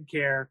 didn't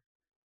care,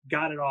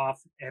 got it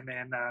off, and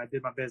then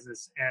did my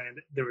business. And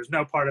there was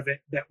no part of it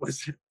that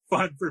was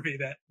fun for me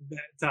that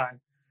time.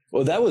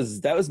 Well, that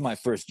was my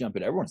first jump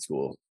at airborne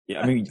school.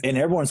 Yeah, I mean, in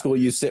airborne school,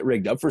 you sit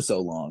rigged up for so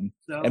long,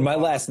 and my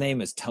last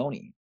name is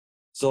Tony,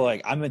 so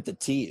like I'm at the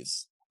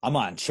T's. I'm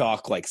on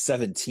chalk like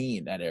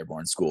 17 at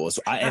airborne school,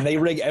 so and they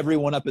rig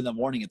everyone up in the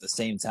morning at the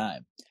same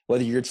time,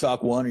 whether you're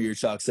chalk 1 or you're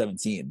chalk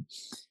 17.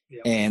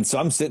 Yep. And so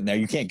I'm sitting there.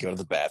 You can't go to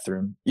the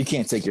bathroom. You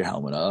can't take your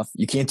helmet off.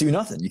 You can't do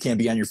nothing. You can't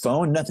be on your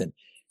phone. Nothing.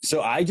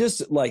 So I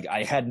just like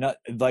I had not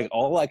like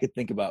all I could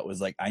think about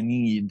was like I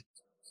need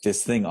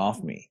this thing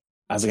off me.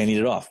 I was like, I need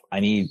it off.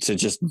 I need to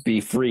just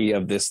be free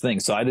of this thing.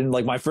 So I didn't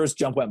like my first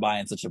jump went by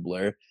in such a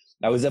blur.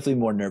 I was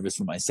definitely more nervous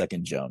for my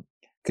second jump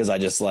because I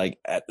just like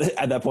at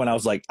that point I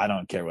was like, I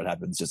don't care what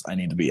happens. Just I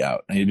need to be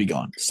out. I need to be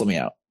gone. Just let me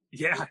out.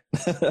 Yeah, I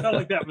felt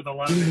like that with a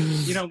lot of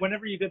it. You know,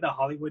 whenever you did the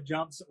Hollywood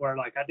jumps or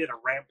like I did a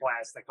ramp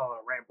blast, they call it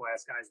a ramp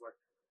blast, guys, where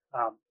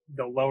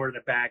they'll lower the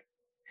back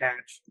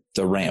hatch.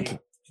 The ramp.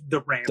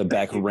 The ramp. The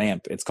back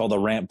ramp. It's called a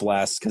ramp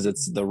blast because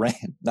it's the ramp,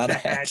 not the a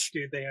hatch.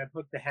 Dude, they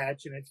unhook the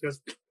hatch and it goes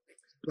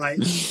right.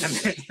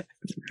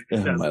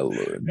 And then, oh my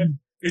Lord.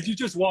 If you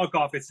just walk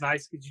off, it's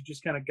nice because you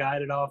just kind of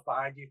guide it off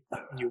behind you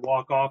and you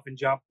walk off and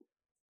jump.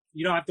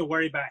 You don't have to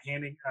worry about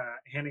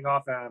handing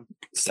off a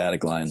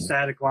static line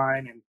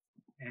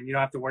and you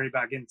don't have to worry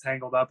about getting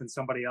tangled up in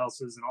somebody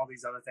else's and all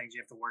these other things you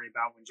have to worry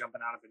about when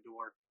jumping out of a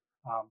door.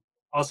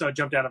 Also, I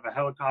jumped out of a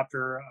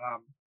helicopter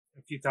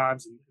a few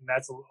times, and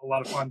that's a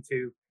lot of fun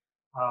too.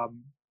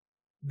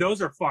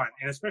 Those are fun,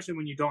 and especially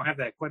when you don't have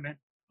the equipment.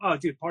 Oh,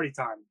 dude, party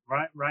time,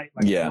 right? Like,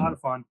 yeah, a lot of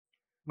fun.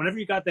 Whenever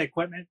you got the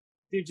equipment,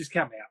 dude, just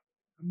count me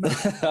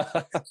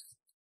out.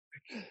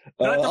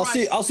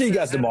 I'll see you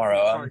guys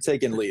tomorrow. I'm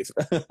taking leave.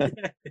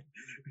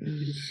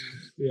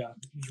 Yeah,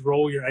 just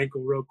roll your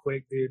ankle real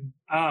quick, dude.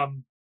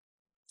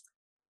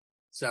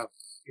 So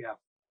yeah.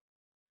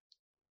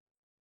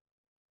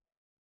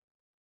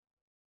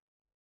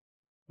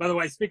 By the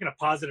way, speaking of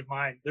positive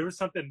mind, there was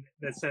something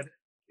that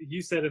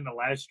you said in the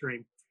last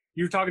stream.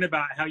 You were talking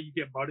about how you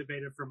get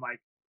motivated from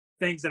like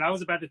things, and I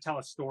was about to tell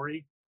a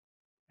story,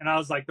 and I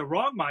was like, the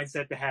wrong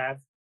mindset to have,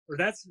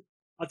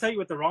 I'll tell you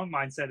what the wrong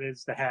mindset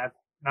is to have.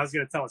 And I was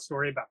going to tell a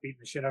story about beating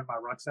the shit out of my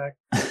rucksack.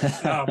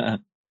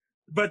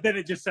 But then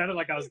it just sounded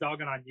like I was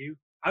dogging on you.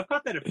 I've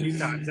caught that a few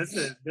times. That's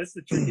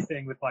the tricky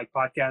thing with like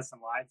podcasts and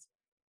lives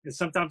is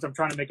sometimes I'm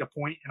trying to make a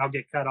point and I'll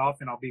get cut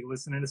off and I'll be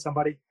listening to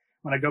somebody.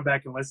 When I go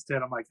back and listen to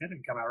it, I'm like, that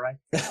didn't come out right.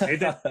 I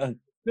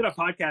did a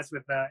podcast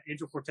with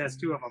Angel Cortez,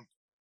 2 of them.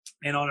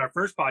 And on our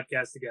first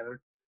podcast together,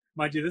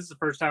 mind you, this is the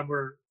first time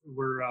we're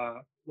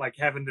like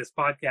having this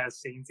podcast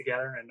scene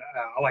together. And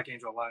I like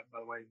Angel a lot, by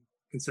the way,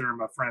 consider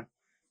him a friend.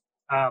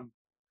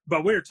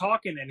 But we were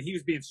talking and he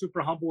was being super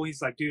humble.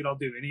 He's like, dude, I'll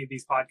do any of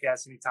these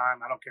podcasts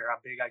anytime. I don't care how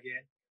big I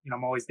get. You know,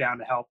 I'm always down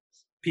to help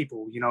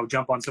people, you know,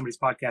 jump on somebody's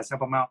podcast,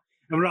 help them out.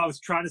 And what I was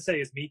trying to say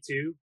is me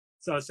too.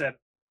 So I said,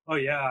 oh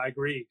yeah, I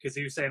agree. Cause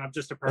he was saying I'm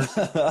just a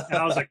person. And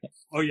I was like,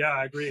 oh yeah,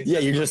 I agree. Yeah,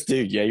 you're just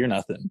dude. Yeah, you're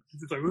nothing.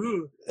 It's like,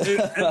 ooh.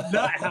 It's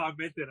not how I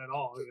meant it at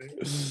all.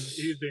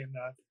 He was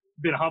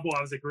being humble.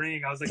 I was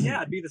agreeing. I was like, yeah,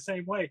 I'd be the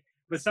same way.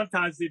 But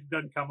sometimes it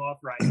doesn't come off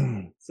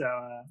right. So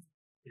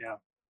yeah.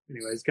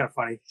 Anyway, it's kind of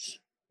funny.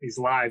 These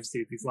lives,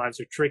 dude. These lives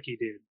are tricky,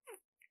 dude.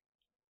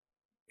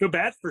 Feel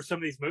bad for some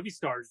of these movie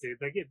stars, dude.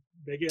 They do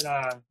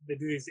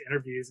these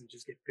interviews and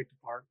just get picked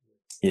apart.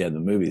 Yeah, the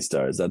movie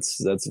stars. That's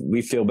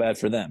we feel bad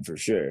for them for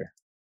sure.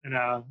 And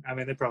I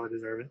mean, they probably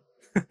deserve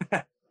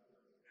it.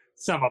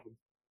 Some of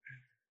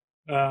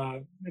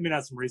them. Maybe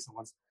not some recent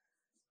ones.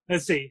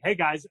 Let's see. Hey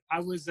guys,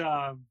 I was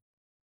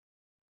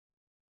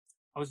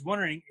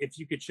wondering if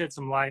you could shed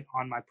some light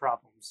on my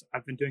problems.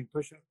 I've been doing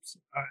push-ups.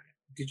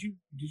 Did you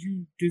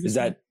do this? Is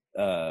that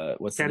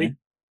what's Teddy? The name?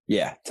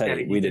 Yeah,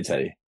 Teddy. We did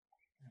Teddy.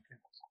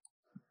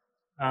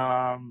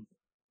 Okay.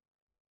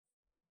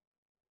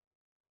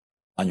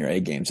 On your A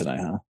game tonight,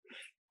 huh?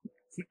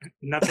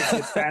 Nothing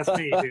gets past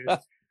me, dude.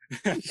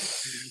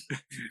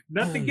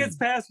 Nothing gets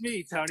past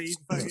me, Tony. You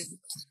fucking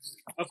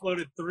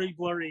uploaded 3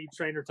 blurry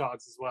trainer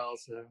talks as well,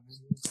 so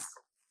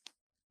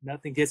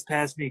nothing gets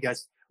past me,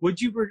 guys.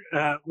 Would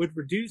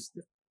reduced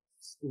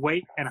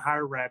weight and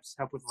higher reps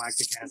help with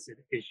lactic acid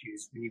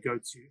issues when you go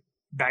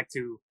back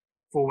to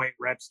full weight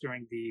reps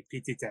during the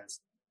PT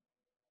test?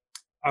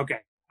 Okay,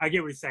 I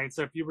get what you're saying.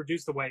 So if you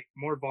reduce the weight,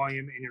 more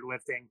volume in your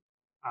lifting,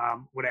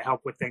 would it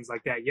help with things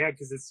like that? Yeah,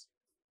 because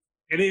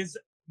it is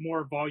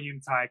more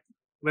volume type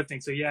lifting.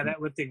 So yeah, that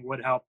lifting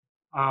would help.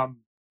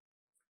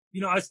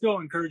 You know, I still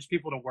encourage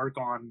people to work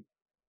on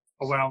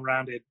a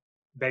well-rounded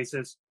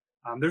basis.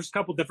 There's a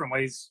couple different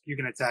ways you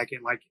can attack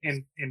it. Like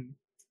in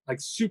like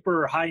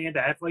super high-end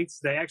athletes,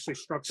 they actually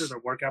structure their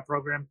workout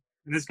program.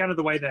 And this is kind of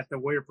the way that the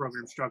Warrior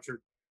program is structured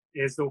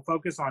is they'll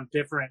focus on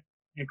different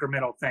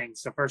incremental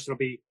things. So first it'll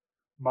be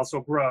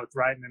muscle growth,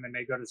 right? And then they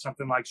may go to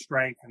something like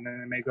strength, and then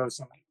they may go to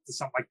something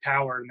like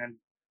power, and then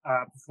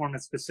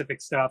performance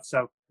specific stuff.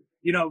 So,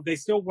 you know, they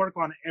still work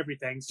on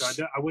everything.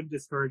 So I wouldn't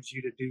discourage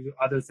you to do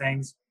other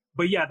things.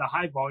 but yeah, the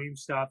high volume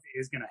stuff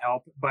is going to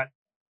help. But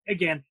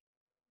again,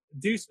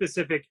 do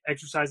specific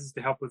exercises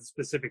to help with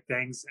specific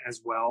things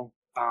as well.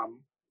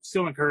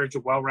 Still encourage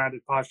a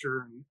well-rounded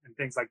posture and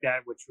things like that,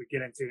 which we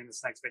get into in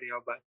this next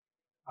video. But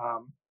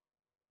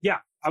yeah,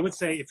 I would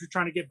say if you're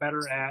trying to get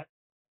better at,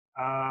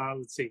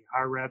 let's see,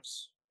 higher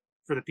reps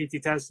for the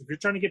PT test. If you're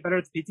trying to get better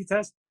at the PT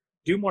test,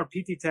 do more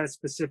PT test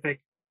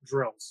specific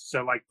drills.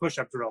 So like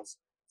push-up drills,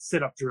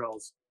 sit-up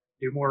drills,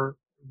 do more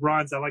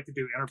runs. I like to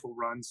do interval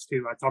runs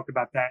too. I talked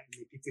about that in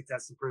the PT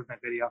test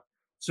improvement video.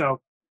 So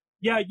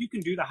yeah, you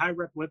can do the high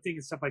rep lifting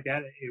and stuff like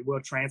that. It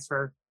will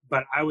transfer,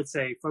 but I would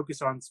say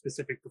focus on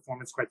specific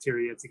performance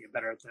criteria to get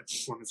better at that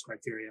performance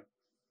criteria.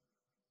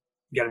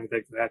 You got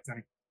anything for that,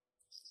 Tony?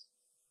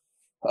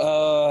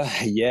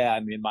 Yeah, I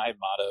mean, my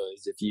motto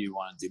is if you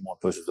want to do more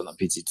push-ups on the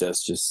PT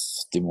test,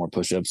 just do more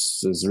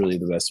push-ups is really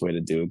the best way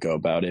to go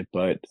about it.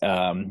 But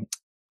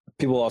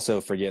people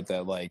also forget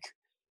that, like,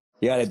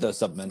 you got to hit those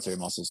supplementary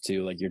muscles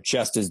too. Like, your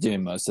chest is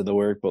doing most of the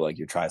work, but like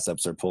your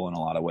triceps are pulling a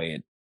lot of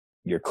weight.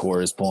 Your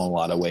core is pulling a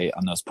lot of weight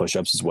on those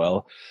push-ups as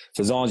well.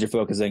 So as long as you're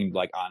focusing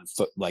like on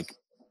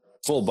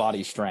full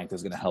body strength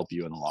is going to help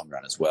you in the long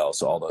run as well.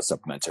 So all those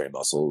supplementary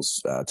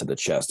muscles to the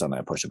chest on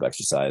that push-up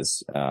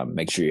exercise,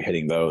 make sure you're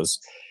hitting those.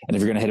 And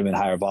if you're going to hit them in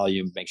higher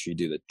volume, make sure you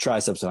do the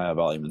triceps in higher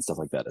volume and stuff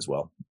like that as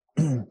well.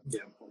 Yeah.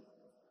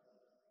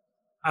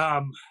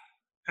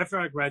 After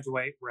I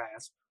graduate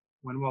RASP,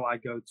 when will I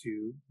go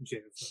to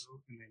JFO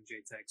and then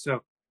JTech?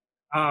 So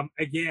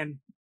again,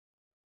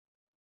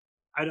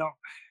 I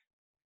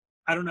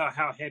don't know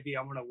how heavy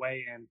I'm going to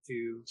weigh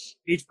into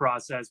each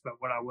process, but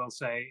what I will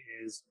say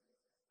is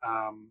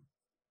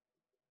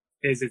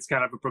it's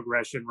kind of a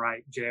progression,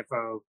 right?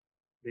 JFO,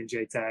 then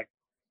JTech,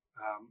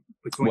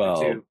 between the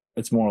two.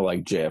 It's more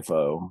like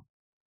JFO.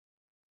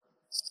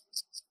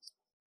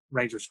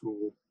 Ranger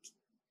School,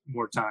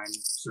 more time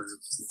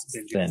served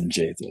than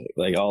JTech,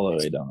 like all the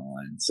way down the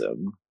line. So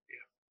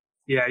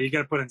yeah, you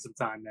got to put in some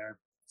time there.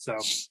 So,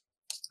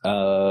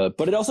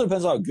 but it also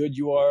depends on how good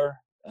you are.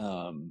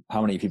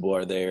 How many people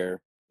are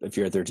there? If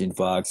you're at 13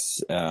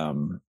 Fox,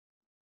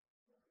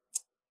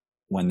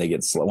 when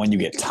you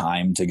get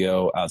time to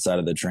go outside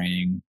of the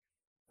training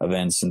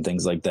events and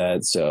things like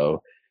that.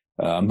 So,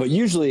 but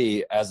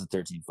usually as a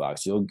 13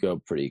 Fox, you'll go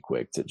pretty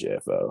quick to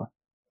JFO.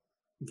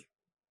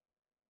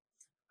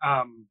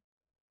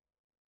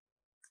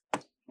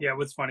 Yeah.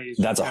 What's funny is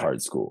that's a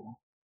hard school.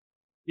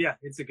 Yeah,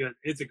 it's a good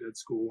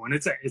school, and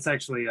it's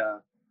actually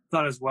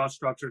thought it was well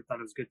structured, thought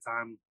it was a good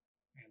time,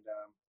 and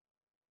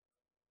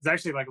it's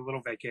actually like a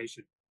little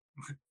vacation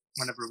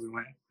whenever we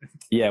went.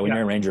 Yeah, when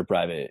you're in Ranger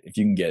Private, if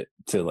you can get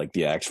to like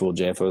the actual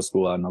JFO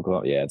school out in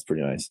Oklahoma, yeah, it's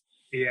pretty nice.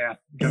 Yeah,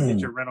 go get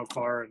your rental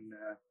car, and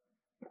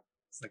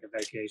it's like a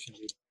vacation,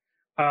 dude.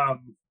 All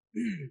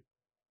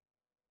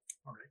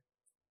right.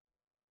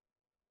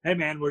 Hey,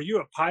 man, were you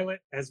a pilot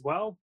as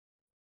well?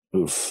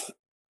 Oof.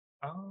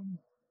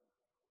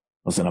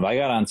 Listen, if I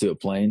got onto a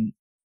plane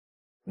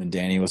and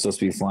Danny was supposed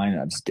to be flying,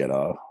 I'd just get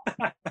off.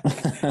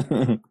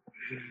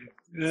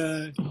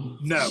 No,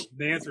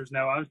 the answer is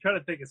no. I was trying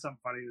to think of something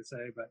funny to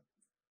say, but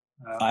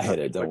I hit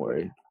it. Don't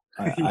worry.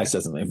 I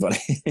said something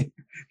funny.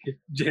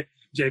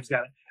 James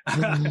got it.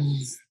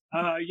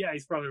 Yeah,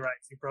 he's probably right.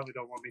 You probably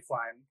don't want me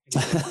flying.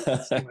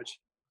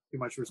 Too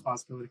much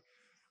responsibility.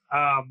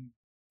 I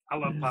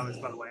love pilots,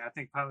 by the way. I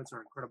think pilots are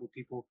incredible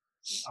people.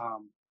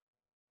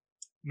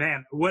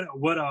 Man, what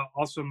a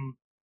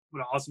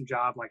awesome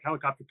job! Like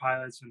helicopter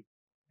pilots and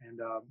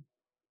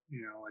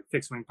like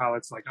fixed wing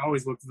pilots. Like I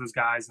always looked at those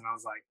guys and I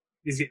was like,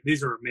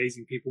 these are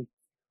amazing people.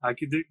 Like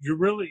you're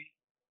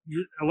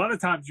a lot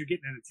of times you're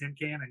getting in a tin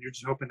can and you're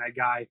just hoping that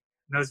guy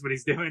knows what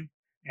he's doing.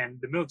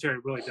 And the military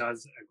really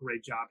does a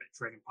great job at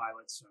training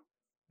pilots. So,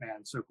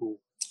 man, so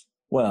cool.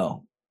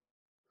 Well,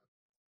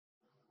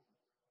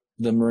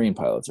 the Marine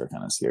pilots are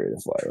kind of scary to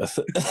fly with.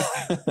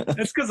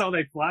 That's because all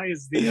they fly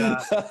is the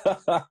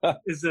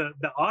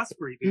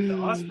Osprey. Dude. The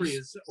Osprey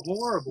is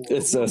horrible.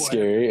 It's so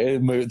scary.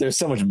 There's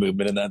so much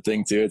movement in that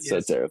thing too. It's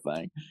so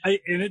terrifying. And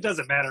it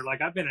doesn't matter.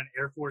 Like I've been in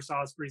Air Force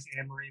Ospreys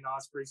and Marine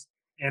Ospreys,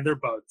 and they're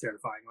both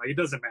terrifying. Like it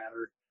doesn't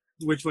matter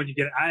which one you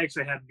get. I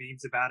actually had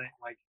memes about it.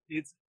 Like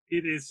it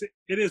is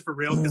for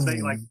real because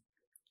they like.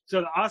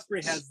 So the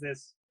Osprey has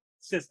this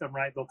system,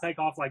 right? They'll take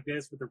off like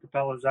this with their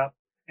propellers up,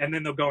 and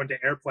then they'll go into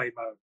airplane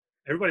mode.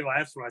 Everybody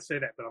laughs when I say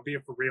that, but I'm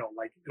being for real.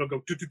 Like it'll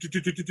go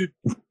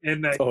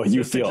and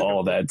you feel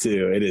all that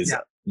too. It is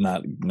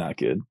not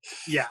good.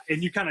 Yeah,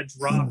 and you kind of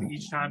drop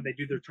each time they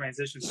do their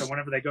transition. So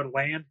whenever they go to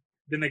land,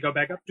 then they go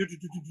back up,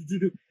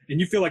 and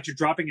you feel like you're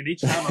dropping. And each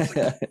time I was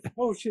like,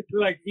 oh shit!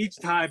 Like each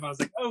time I was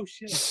like, oh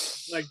shit!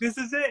 Like this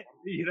is it,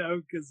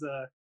 because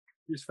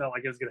you just felt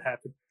like it was gonna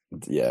happen.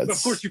 Yeah, but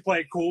of course you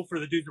play it cool for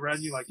the dudes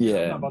around you, like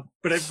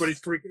but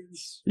everybody's freaking.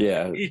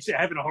 Yeah, each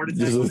having a heart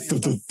attack.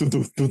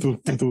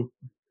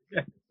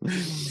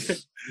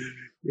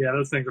 Yeah,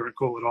 those things aren't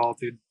cool at all,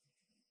 dude.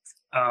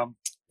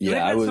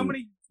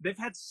 They've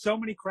had so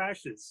many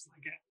crashes,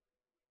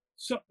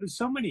 like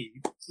so many,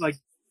 like.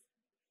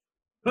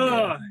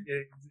 I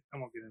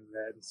won't get into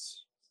that.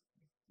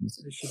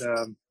 They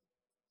should.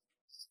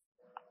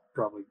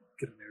 probably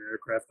get an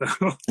aircraft though.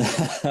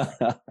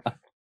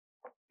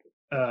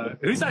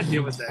 Whose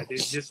idea was that,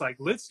 dude? Just like,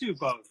 let's do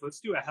both. Let's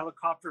do a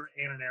helicopter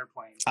and an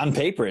airplane. On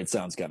paper, it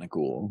sounds kind of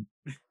cool.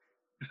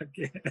 I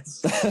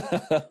guess.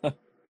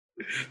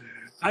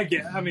 I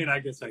guess I get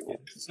it.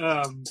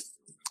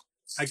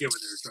 I get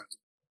what they were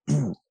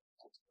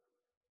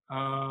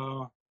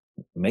trying.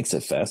 Makes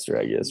it faster,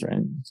 I guess,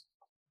 right?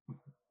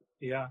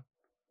 Yeah,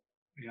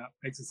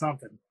 makes it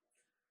something.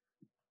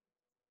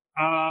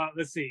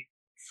 Let's see.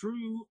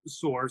 True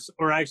source,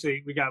 or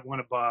actually, we got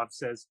one above.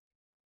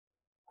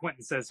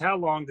 Quentin says, how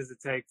long does it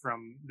take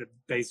from the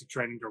basic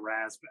training to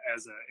RASP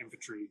as an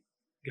infantry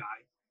guy?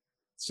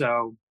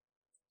 So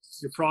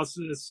your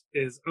process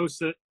is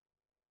OSIT,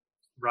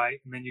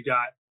 right? And then you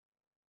got,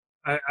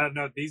 I don't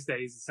know, these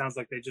days it sounds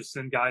like they just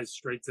send guys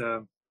straight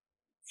to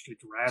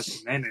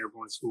RASP and then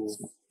airborne school.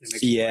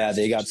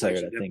 They got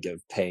tired, I think,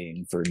 of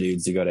paying for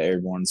dudes to go to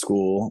airborne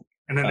school.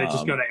 And then they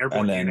just go to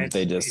airborne. And then units.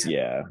 They just,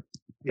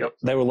 Yep.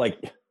 They were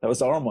like, that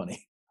was our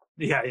money.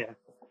 Yeah.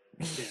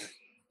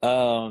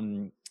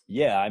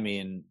 I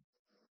mean,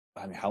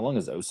 how long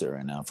is OSA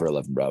right now for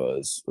 11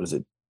 Bravos? What is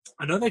it?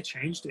 I know they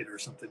changed it or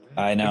something.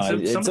 I know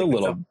it's a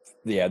little,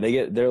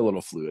 they're a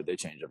little fluid. They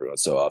change every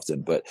once so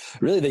often, but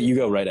really that you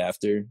go right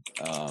after.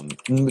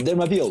 There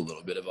might be a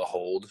little bit of a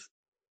hold,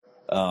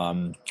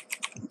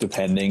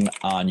 depending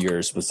on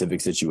your specific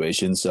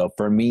situation. So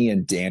for me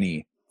and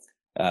Danny,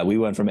 we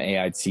went from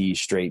AIT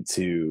straight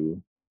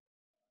to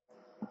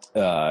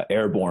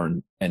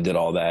airborne and did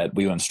all that.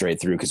 We went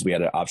straight through because we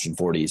had an option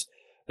 40s.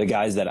 The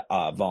guys that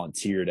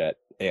volunteered at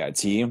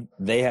AIT,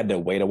 they had to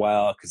wait a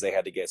while because they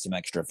had to get some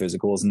extra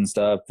physicals and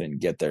stuff and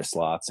get their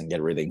slots and get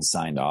everything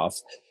signed off.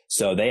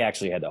 So they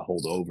actually had to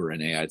hold over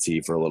in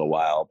AIT for a little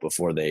while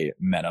before they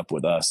met up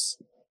with us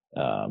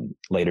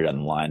later down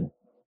the line.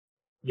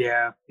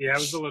 Yeah, it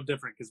was a little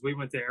different because we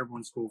went to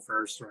airborne school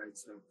first, right?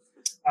 So,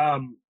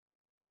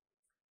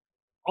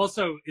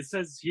 also, it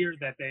says here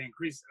that they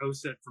increased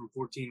OSIT from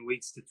 14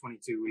 weeks to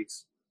 22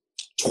 weeks.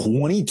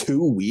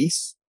 22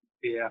 weeks?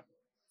 Yeah.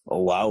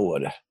 Oh, wow.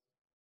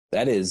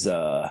 That is,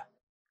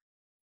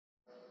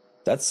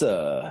 that's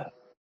it's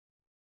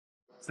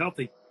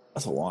healthy.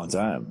 That's a long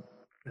time.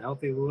 A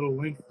healthy little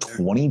length there.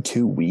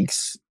 22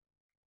 weeks?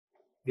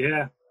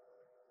 Yeah.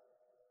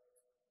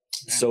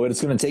 So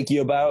it's going to take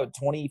you about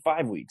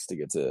 25 weeks to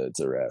get to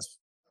RASP.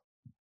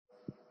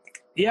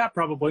 Yeah,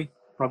 probably.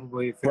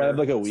 Probably have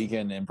like a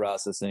weekend in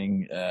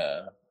processing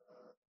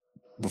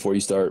before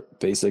you start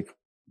basic.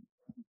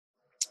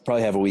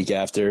 Probably have a week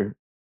after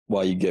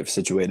while you get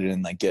situated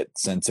and like get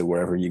sent to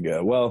wherever you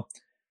go. Well, I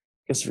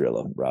guess if you're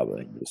 11 Bravo,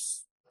 you're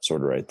just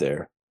sort of right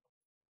there.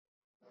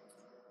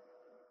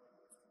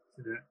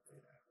 There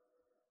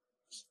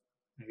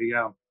you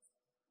go.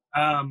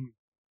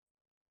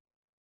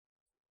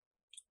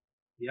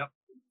 Yep.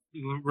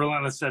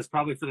 Relentless says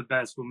probably for the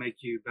best will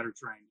make you better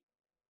trained.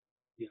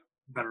 Yeah,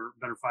 better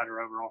fighter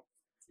overall.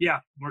 Yeah,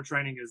 more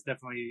training is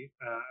definitely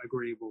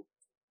agreeable.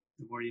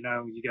 The more you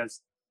know, you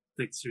guys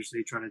think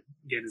seriously trying to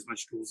get as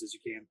much tools as you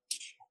can.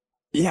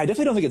 Yeah, I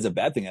definitely don't think it's a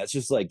bad thing. That's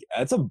just like,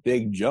 that's a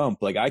big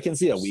jump. Like I can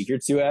see a week or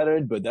two at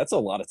it, but that's a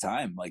lot of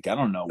time. Like I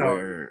don't know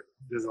where.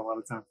 There's a lot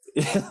of time.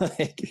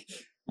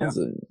 It's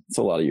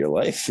a lot of your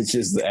life. It's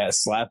just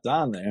slapped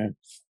on there.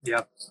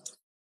 Yeah.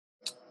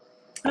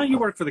 No, you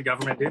work for the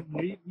government, dude.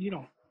 You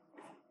don't.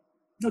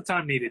 No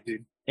time needed,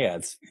 dude. Yeah,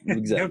 it's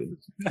exactly.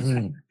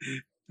 No,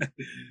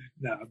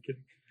 I'm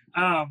kidding.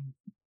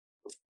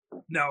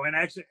 No, and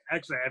actually,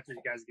 after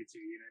you guys get to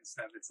your unit and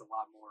stuff, it's a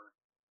lot more.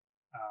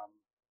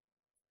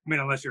 I mean,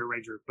 unless you're a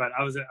ranger, but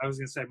I was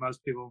gonna say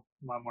most people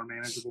a lot more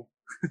manageable.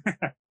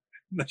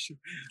 unless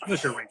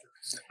you're a ranger.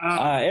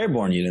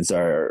 Airborne units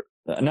are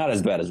not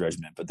as bad as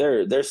regiment, but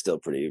they're still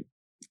pretty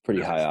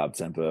high op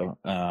tempo.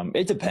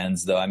 It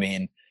depends though. I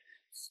mean,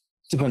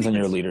 depends on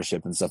your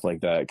leadership and stuff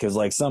like that. Because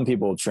like some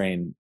people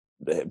plan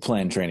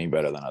training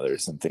better than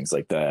others and things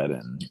like that.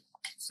 And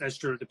that's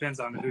true. It depends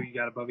on who you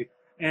got above you.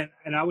 And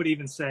I would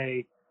even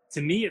say,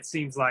 to me, it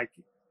seems like,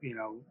 you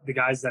know, the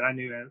guys that I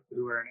knew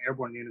who were in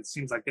airborne units,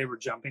 seems like they were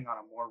jumping on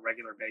a more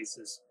regular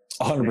basis.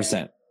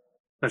 100%.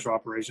 Special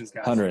operations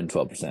guys.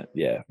 112%.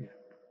 Yeah,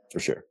 for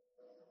sure.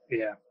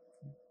 Yeah.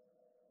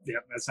 Yeah,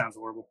 that sounds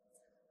horrible.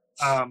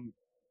 I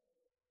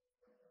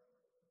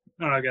don't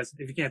know, guys.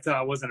 If you can't tell,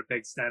 I wasn't a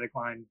big static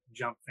line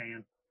jump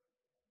fan.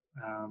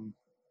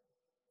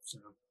 So,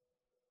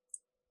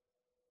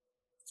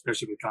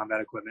 especially with combat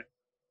equipment.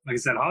 Like I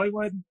said,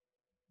 Hollywood,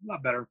 a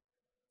lot better.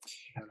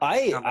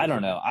 I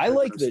don't know. I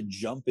like the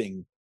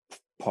jumping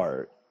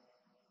part.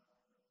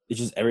 It's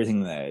just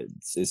everything that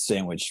is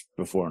sandwiched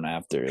before and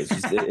after. It's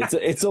just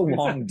it's a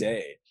long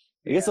day.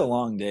 It's a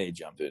long day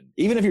jumping.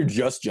 Even if you're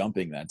just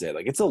jumping that day,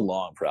 like it's a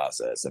long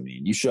process. I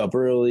mean, you show up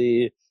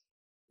early.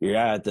 You're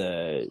at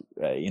the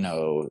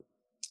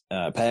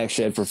pack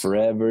shed for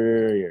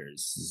forever. You're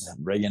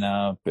rigging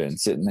up and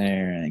sitting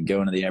there and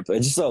going to the airplane.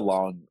 It's just a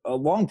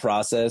long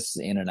process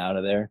in and out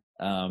of there.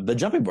 The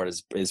jumping board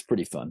is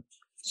pretty fun.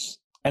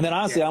 And then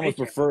honestly, I almost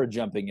prefer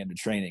jumping into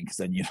training because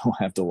then you don't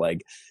have to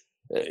like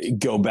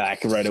go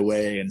back right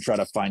away and try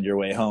to find your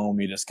way home.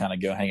 You just kind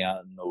of go hang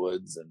out in the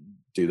woods and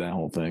do that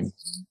whole thing.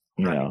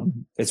 You know,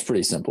 it's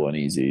pretty simple and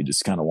easy. You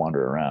just kind of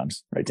wander around,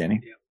 right,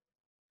 Danny? Yeah.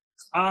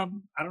 I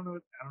don't know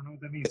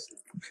what that means.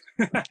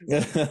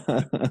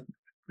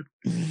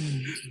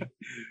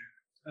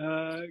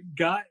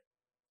 Got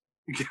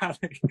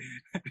it.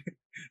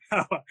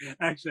 Oh,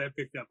 actually, I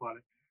picked up on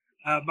it.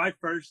 My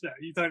first,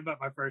 you talking about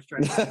my first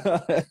training?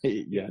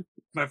 Yeah.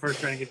 My first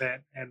training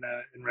event and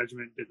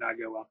regiment did not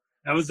go well.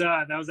 That was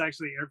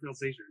actually airfield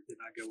seizure. It did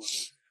not go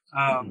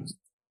well.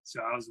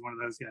 So I was one of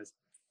those guys.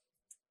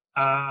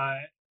 I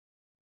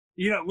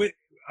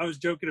was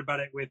joking about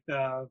it with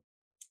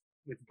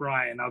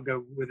Brian. I'll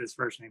go with his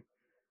first name,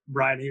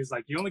 Brian. He was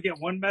like, "You only get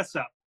one mess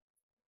up."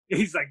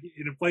 He's like,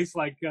 in a place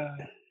like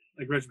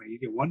regiment, you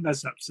get one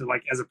mess up. So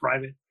like as a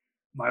private,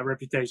 my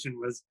reputation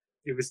was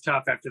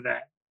tough after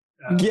that.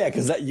 Yeah,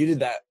 because you did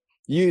that.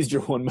 You used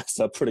your one mess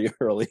up pretty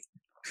early.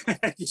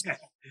 Yeah,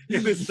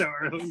 it was so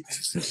early.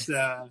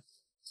 Yeah.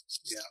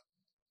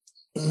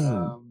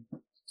 So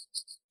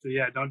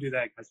yeah, don't do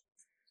that, guys.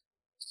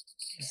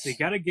 So you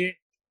gotta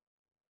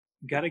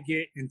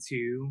get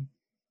into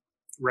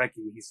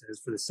recce, he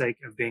says, for the sake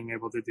of being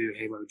able to do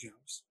halo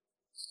jumps.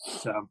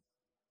 So,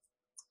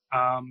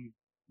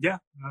 yeah,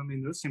 I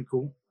mean, those seem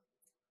cool.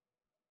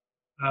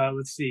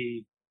 Let's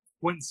see.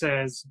 Quentin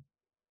says,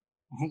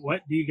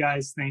 what do you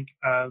guys think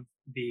of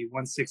the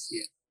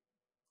 160th?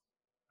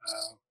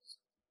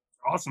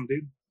 Awesome,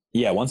 dude.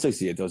 Yeah,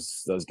 168.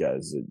 Those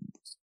guys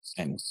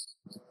and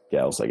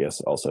gals, I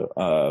guess, also.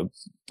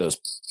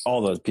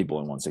 All those people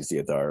in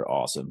 168th are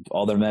awesome.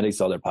 All their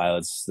medics, all their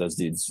pilots, those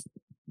dudes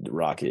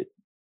rock it.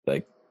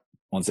 Like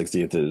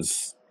 160th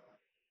is,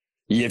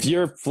 if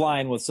you're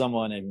flying with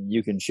someone and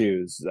you can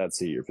choose, that's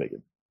who you're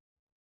picking.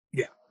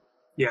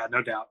 Yeah,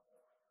 no doubt.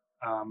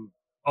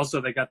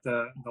 Also, they got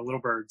the little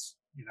birds.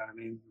 You know what I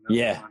mean? Those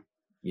are fun.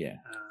 Yeah.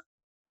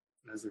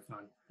 Those are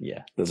fun.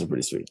 Yeah, those are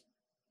pretty sweet.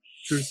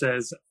 True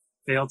says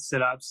failed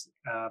sit-ups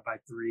by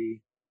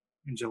 3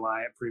 in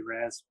July at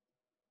pre-RASP.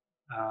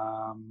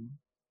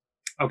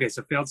 Okay,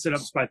 so failed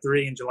sit-ups by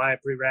 3 in July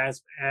at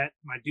pre-RASP at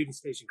my duty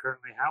station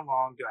currently. How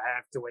long do I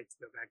have to wait to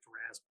go back to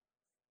RASP?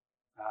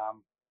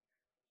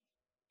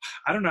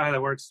 I don't know how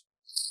that works.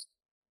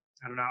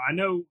 I don't know. I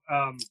know.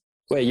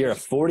 Wait, you're a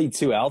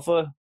 42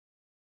 Alpha?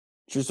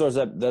 True source.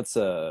 That's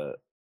an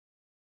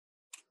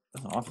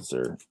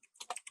officer.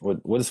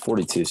 What is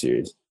 42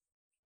 series?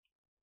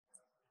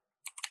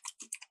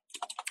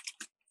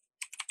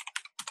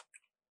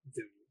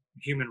 The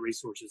human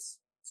resources.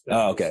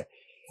 Oh, okay.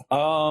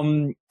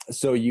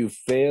 So you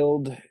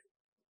failed.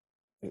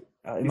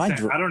 I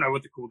don't know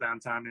what the cooldown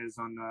time is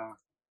on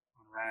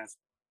RASP.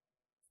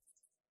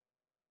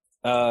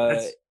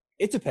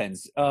 It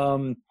depends.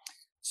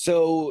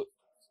 So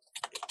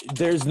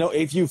there's no,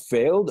 if you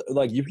failed,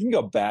 like you can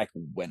go back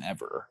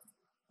whenever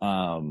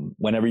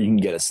you can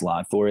get a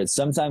slot for it.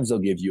 Sometimes they'll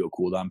give you a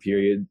cooldown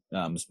period,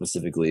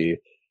 specifically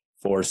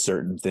for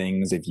certain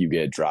things. If you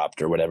get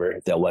dropped or whatever,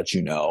 they'll let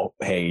you know,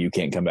 hey, you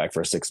can't come back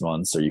for 6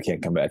 months, or you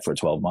can't come back for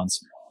 12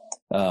 months.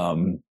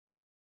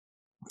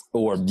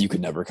 Or you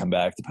could never come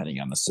back, depending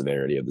on the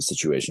severity of the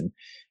situation.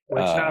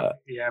 Which,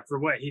 for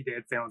what he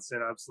did, failing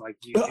sit-ups, like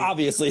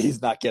obviously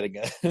he's not getting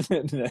an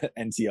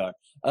NTR.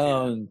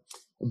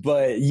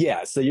 But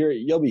yeah, so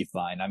you'll be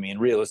fine. I mean,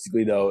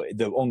 realistically though,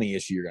 the only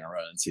issue you're going to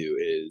run into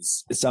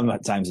is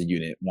sometimes a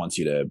unit wants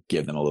you to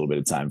give them a little bit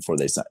of time before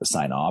they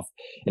sign off.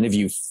 And if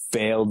you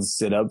failed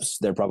sit-ups,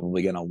 they're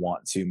probably going to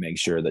want to make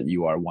sure that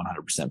you are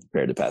 100%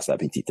 prepared to pass that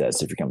PT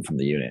test if you're coming from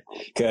the unit.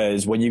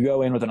 Because when you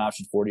go in with an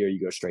option 40 or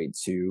you go straight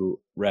to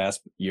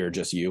RASP, you're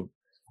just you.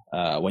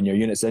 When your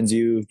unit sends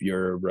you,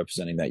 you're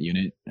representing that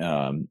unit.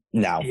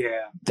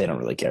 They don't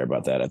really care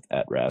about that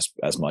at RASP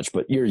as much,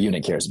 but your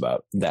unit cares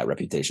about that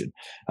reputation.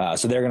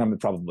 So they're going to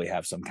probably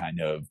have some kind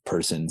of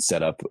person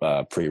set up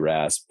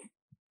pre-RASP,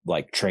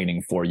 like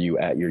training for you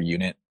at your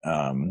unit,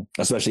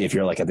 especially if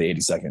you're like at the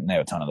 82nd. They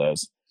have a ton of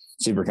those.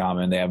 Super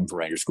common. They have them for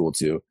Ranger School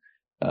too,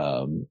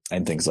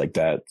 and things like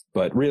that.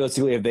 But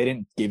realistically, if they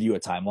didn't give you a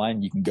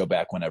timeline, you can go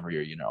back whenever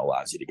your unit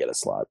allows you to get a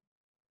slot.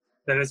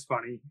 That is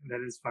funny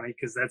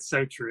because that's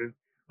so true.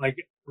 Like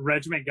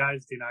regiment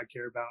guys do not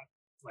care about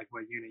like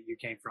what unit you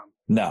came from.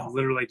 No, it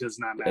literally does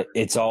not matter.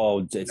 It's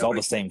all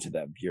the same to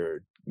them.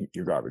 You're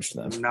garbage to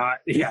them. You're not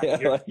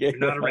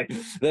a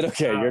regiment. They don't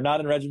care. You're not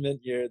in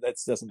regiment. That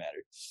doesn't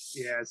matter.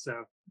 Yeah.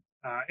 So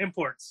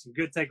imports,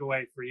 good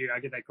takeaway for you. I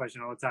get that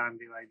question all the time.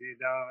 Be like, dude,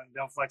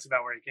 don't flex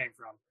about where you came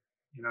from.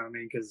 You know what I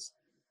mean? Because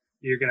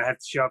you're gonna have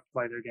to show up to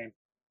play their game.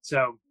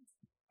 So.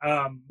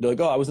 They're like,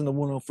 oh, I was in the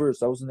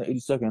 101st, I was in the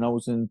 82nd, I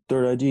was in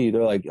 3rd IG.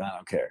 They're like, I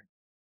don't care.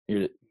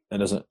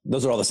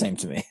 Those are all the same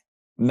to me.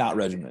 Not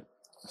regiment.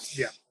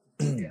 Yeah,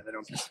 they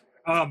don't care.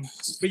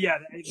 But yeah,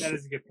 that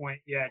is a good point.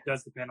 Yeah, it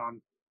does depend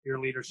on your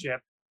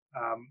leadership.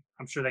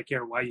 I'm sure they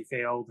care why you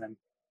failed and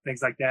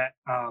things like that.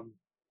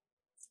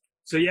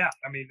 So yeah,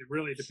 I mean, it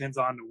really depends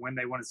on when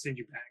they want to send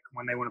you back,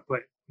 when they want to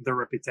put their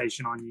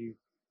reputation on you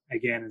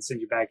again and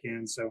send you back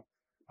in. So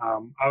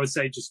I would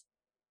say just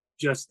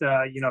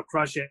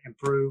crush it,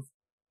 improve,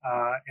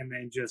 and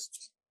then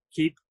just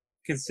keep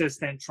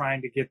consistent,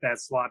 trying to get that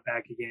slot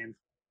back again,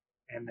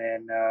 and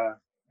then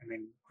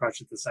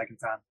crush it the second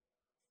time.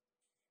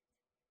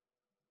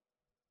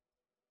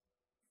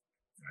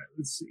 All right,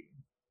 let's see.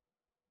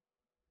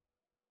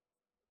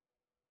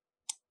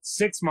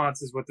 6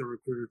 months is what the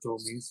recruiter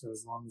told me. So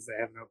as long as they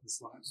have an open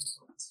slot.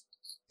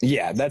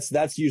 Yeah,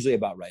 that's usually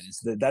about right.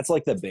 That's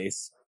like the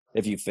base.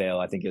 If you fail,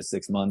 I think it's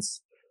 6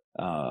 months.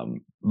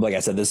 Like I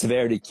said, the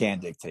severity can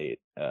dictate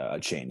a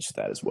change to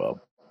that as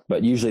well.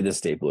 But usually the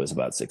staple is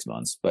about 6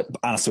 months. But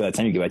honestly, by the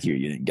time you get back to your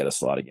unit and get a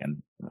slot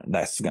again,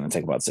 that's going to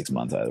take about 6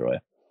 months either way.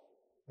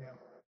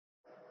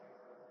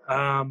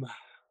 Yeah.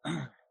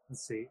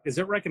 Let's see. Is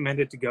it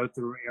recommended to go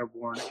through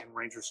Airborne and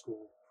Ranger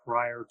School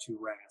prior to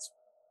RASP?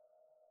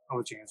 I'll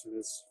let you answer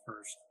this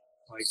first.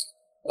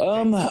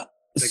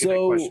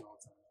 So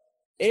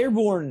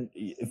Airborne,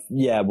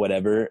 yeah,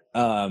 whatever.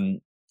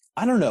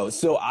 I don't know.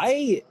 So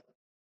I'm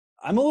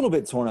a little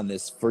bit torn on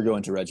this for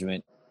going to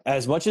regiment.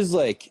 As much as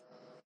like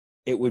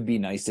it would be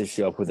nice to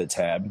show up with a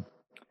tab.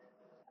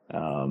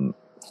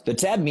 The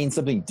tab means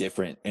something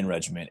different in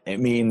regiment. It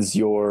means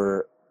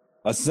you're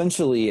an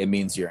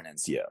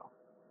NCO.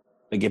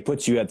 Like it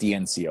puts you at the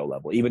NCO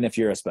level. Even if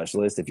you're a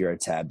specialist, if you're a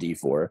tab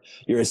D4,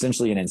 you're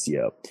essentially an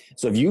NCO.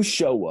 So if you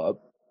show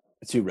up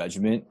to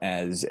regiment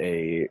as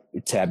a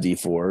tab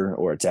D4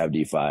 or a tab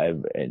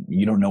D5 and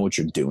you don't know what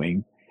you're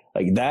doing,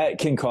 like that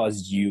can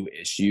cause you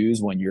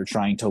issues when you're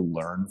trying to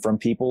learn from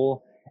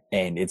people,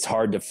 and it's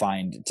hard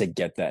to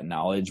get that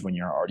knowledge when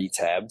you're already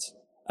tabbed.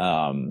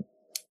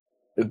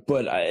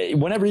 But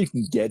whenever you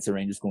can get to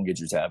Ranger School and get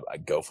your tab, I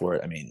go for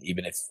it. I mean,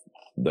 even if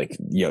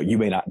you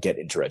may not get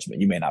into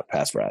regiment, you may not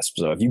pass RASP.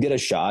 So if you get a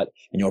shot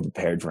and you're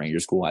prepared for Ranger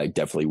School, I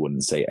definitely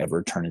wouldn't say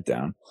ever turn it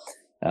down.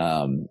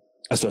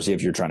 Especially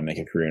if you're trying to make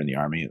a career in the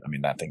Army. I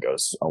mean, that thing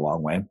goes a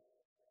long way.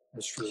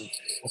 That's true.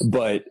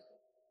 But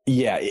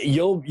yeah,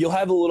 you'll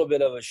have a little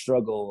bit of a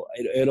struggle.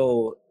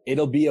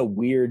 It'll be a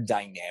weird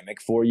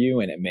dynamic for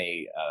you, and it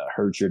may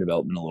hurt your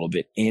development a little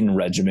bit in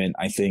regiment,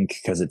 I think,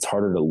 because it's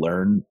harder to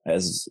learn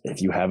as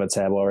if you have a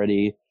tab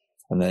already,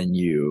 and then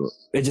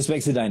it just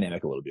makes the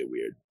dynamic a little bit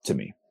weird to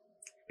me.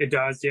 It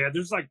does, yeah.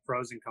 There's like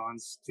pros and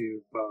cons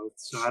to both,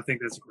 so I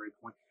think that's a great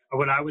point.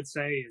 What I would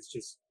say is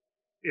just,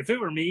 if it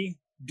were me,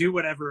 do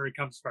whatever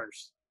comes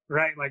first,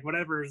 right? Like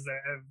whatever is the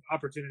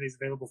opportunities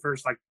available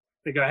first. Like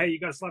they go, hey, you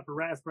got a slot for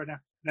RASP right now.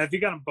 Now, if you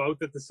got them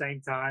both at the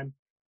same time,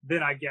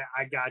 then I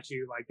got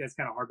you. Like that's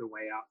kind of hard to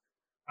weigh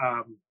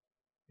out.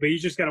 But you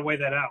just got to weigh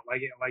that out.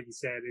 Like you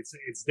said,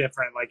 it's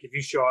different. Like if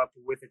you show up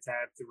with a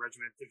tab to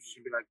regiment, they're just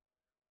gonna be like,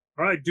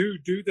 all right,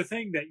 do the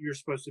thing that you're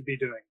supposed to be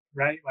doing,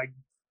 right? Like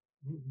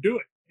do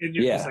it. And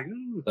you're just like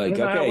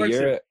okay,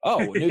 you're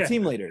a new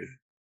team leader,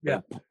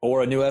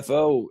 or a new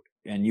FO,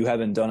 and you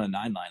haven't done a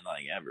 9-line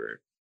like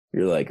ever.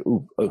 You're like,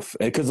 oof,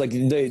 because like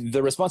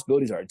the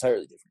responsibilities are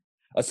entirely different,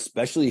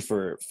 especially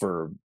for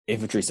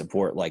infantry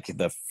support, like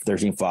the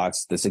 13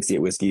 Fox, the 68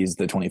 Whiskeys,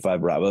 the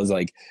 25 Bravos.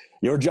 Like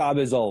your job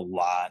is a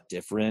lot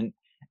different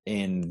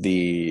in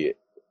the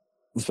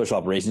special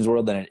operations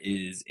world than it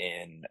is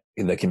in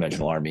the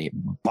conventional Army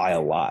by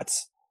a lot.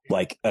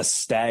 Like a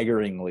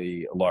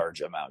staggeringly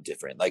large amount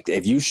different. Like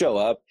if you show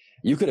up,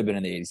 you could have been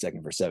in the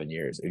 82nd for 7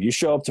 years. If you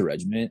show up to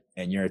regiment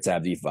and you're a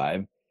tab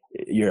D5,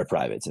 you're a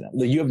private to them.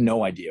 Like, you have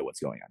no idea what's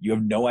going on. You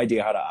have no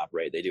idea how to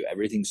operate. They do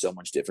everything so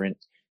much different.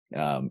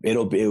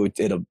 It'll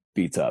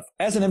be tough.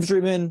 As an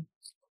infantryman,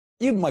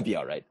 you might be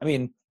all right. I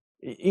mean,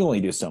 you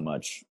only do so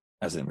much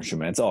as an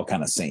infantryman. It's all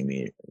kind of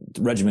samey.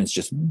 The regiment's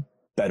just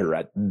better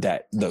at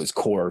those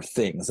core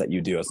things that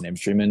you do as an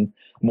infantryman,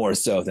 more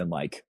so than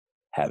like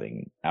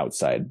having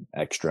outside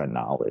extra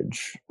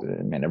knowledge.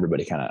 I mean,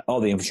 everybody all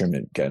the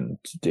infantrymen can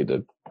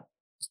do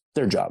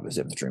their job as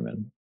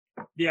infantrymen.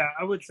 Yeah,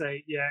 I would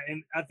say, yeah.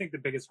 And I think the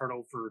biggest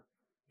hurdle for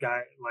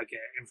an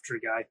infantry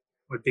guy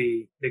would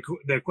be the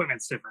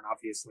equipment's different,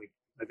 obviously.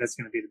 Like that's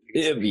going to be the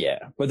biggest thing. Yeah,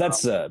 but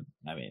that's, I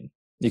mean,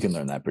 you can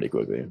learn that pretty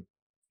quickly.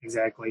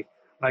 Exactly.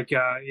 Like,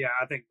 I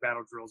think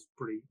battle drill is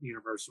pretty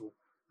universal.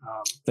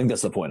 I think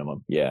that's the point of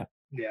them. Yeah.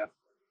 Yeah.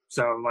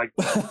 So, like,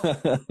 there's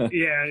not going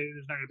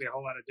to be a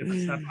whole lot of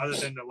different stuff other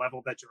than the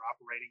level that you're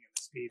operating and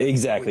the speed.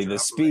 Exactly. The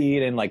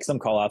speed and, like, some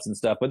call-outs and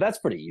stuff, but that's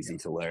pretty easy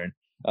to learn.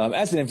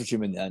 As an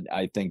infantryman,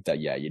 I think that,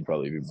 you'd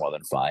probably be more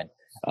than fine.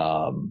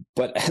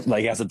 But,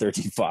 like, as a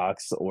 13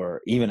 Fox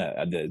or even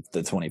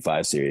the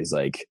 25 series,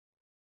 like,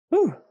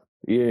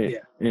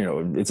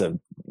 it's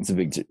a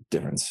big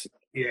difference.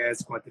 Yeah,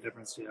 it's quite the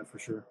difference. Yeah, for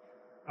sure.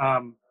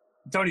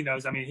 Tony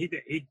knows. I mean, he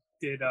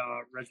did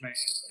regiment,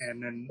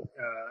 and then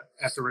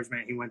after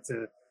regiment, he went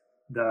to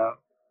the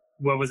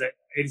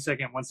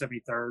 82nd,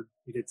 173rd.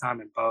 He did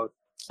time in both.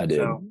 I did.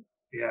 So,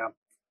 yeah.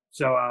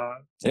 So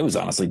it was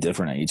honestly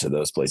different at each of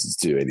those places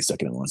too.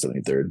 82nd and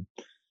 173rd.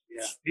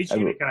 Yeah, each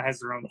unit kind of has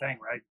their own thing,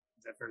 right?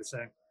 Is that fair to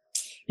say?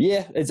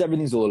 Yeah,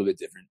 everything's a little bit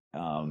different.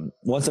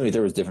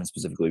 173rd was different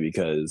specifically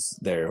because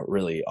they're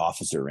really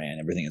officer ran.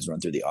 Everything is run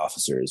through the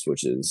officers,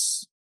 which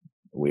is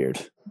weird.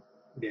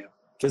 Yeah.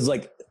 Because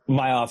like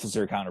my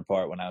officer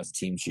counterpart when I was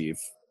team chief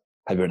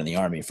had been in the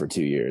Army for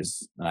 2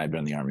 years, and I'd been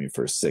in the Army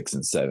for 6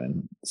 and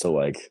 7. So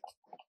like,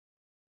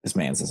 this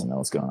man doesn't know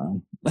what's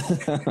going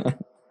on.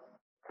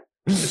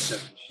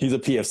 He's a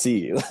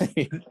PFC,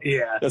 like,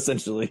 yeah,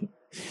 essentially.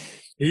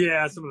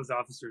 Yeah, some of those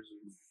officers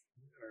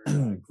are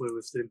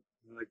clueless, dude.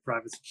 Like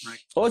privates, right?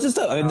 Well, it's just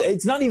I mean,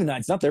 it's not even that.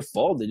 It's not their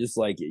fault. They're just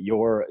like,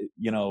 you're,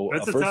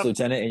 a first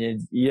lieutenant,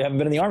 and you haven't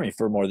been in the Army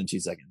for more than 2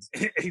 seconds.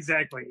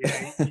 Exactly.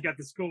 Yeah, you got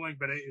the schooling,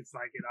 but it's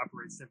like it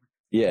operates different.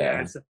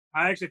 Yeah.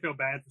 I actually feel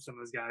bad for some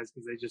of those guys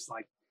because they're just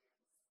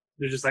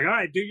like, all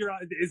right, do your.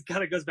 It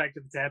kind of goes back to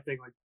the tab thing,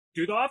 like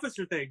do the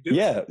officer thing.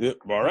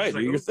 All right,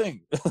 do your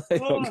thing.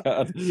 Oh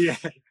God. Yeah.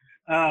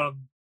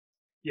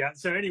 Yeah.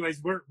 So,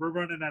 anyways, we're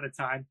running out of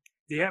time.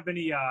 Do you have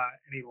any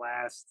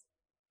last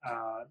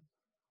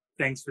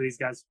things for these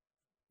guys?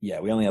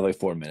 Yeah, we only have like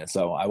 4 minutes,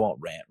 so I won't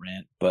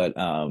rant. But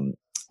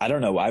I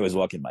don't know. I was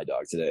walking my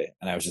dog today,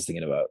 and I was just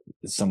thinking about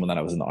someone that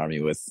I was in the Army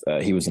with.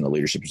 He was in a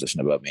leadership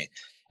position above me,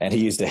 and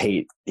he used to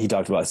hate. He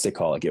talked about sick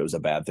call like it was a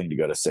bad thing to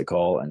go to sick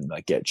call and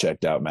like get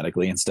checked out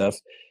medically and stuff.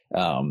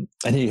 And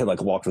he had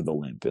like walked with a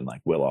limp, and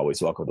like will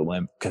always walk with a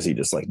limp because he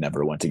just like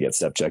never went to get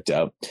stuff checked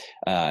out.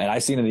 And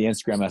I've seen in the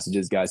Instagram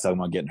messages guys talking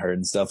about getting hurt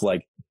and stuff.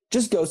 Like,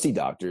 just go see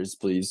doctors,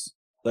 please.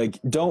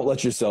 Like, don't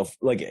let yourself,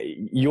 like,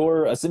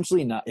 you're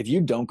essentially not, if you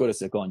don't go to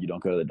sick call and you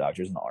don't go to the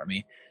doctors in the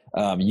Army,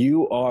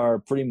 you are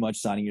pretty much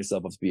signing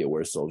yourself up to be a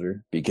worse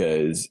soldier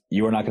because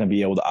you are not going to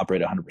be able to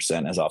operate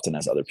 100% as often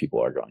as other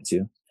people are going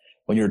to.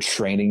 When you're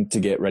training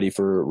to get ready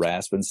for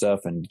RASP and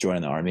stuff and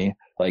joining the Army,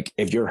 like,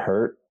 if you're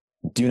hurt,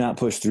 do not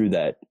push through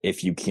that.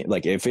 If you can't,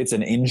 like, if it's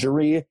an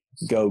injury,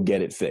 go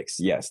get it fixed.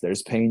 Yes,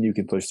 there's pain. You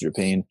can push through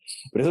pain.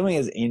 But if something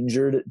is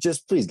injured,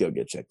 just please go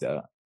get checked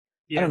out.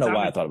 Yeah, I don't know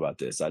why I thought about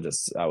this.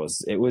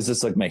 It was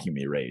just like making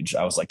me rage.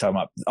 I was like talking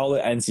about all the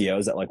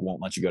NCOs that like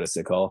won't let you go to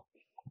sick call.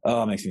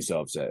 Oh, it makes me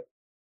so upset.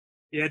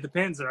 Yeah, it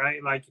depends,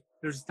 right? Like,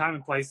 there's a time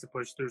and place to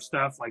push through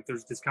stuff. Like,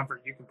 there's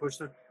discomfort you can push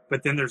through,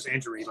 but then there's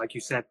injury. Like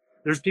you said,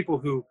 there's people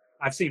who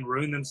I've seen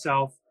ruin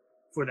themselves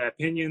for the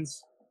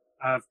opinions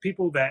of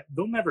people that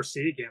they'll never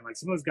see again. Like,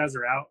 some of those guys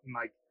are out and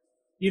like,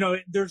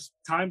 there's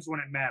times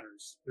when it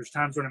matters. There's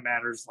times when it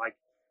matters. Like,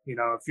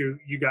 if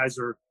you guys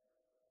are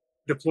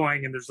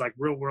deploying and there's like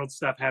real world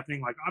stuff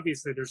happening, like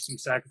obviously there's some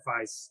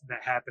sacrifice that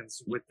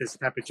happens with this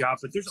type of job,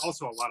 but there's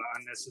also a lot of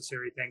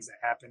unnecessary things that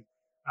happen.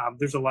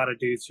 There's a lot of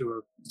dudes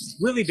who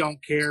really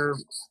don't care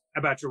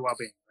about your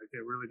well-being. Like, they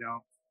really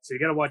don't. So you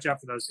got to watch out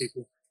for those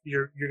people.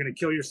 You're going to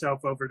kill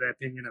yourself over the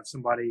opinion of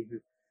somebody who,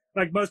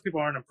 like, most people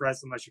aren't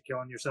impressed unless you're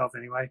killing yourself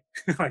anyway,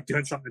 like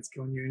doing something that's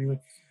killing you anyway.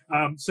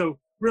 So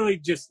really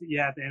just,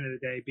 at the end of the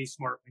day, be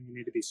smart when you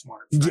need to be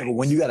smart. Right? Yeah, but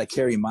when you got to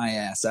carry my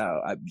ass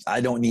out, I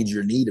don't need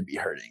your knee to be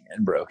hurting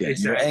and broken,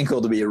 your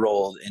ankle to be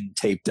rolled and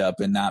taped up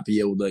and not be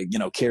able to,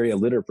 carry a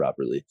litter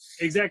properly.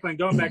 Exactly. And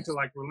going back to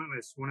like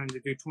Relentless, wanting to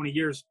do 20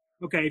 years.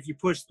 Okay, if you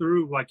push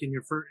through like in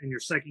your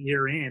second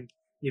year in,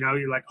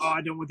 you're like, oh,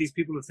 I don't want these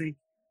people to think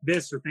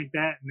this or think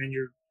that. And then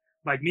you're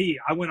like me,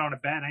 I went on a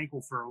bad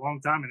ankle for a long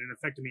time and it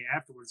affected me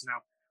afterwards. Now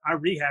I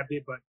rehabbed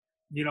it, but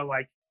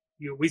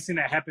we've seen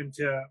that happen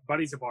to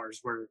buddies of ours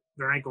where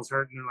their ankles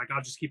hurt and they're like,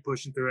 I'll just keep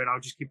pushing through it.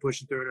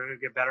 It'll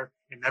get better.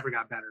 It never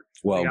got better.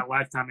 Well, they got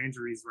lifetime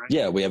injuries, right?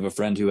 Yeah. We have a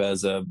friend who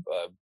has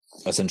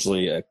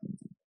essentially a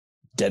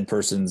dead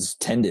person's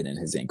tendon in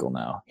his ankle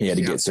now. He had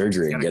to get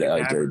surgery and get it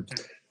out.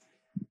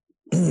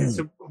 Yeah,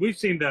 so we've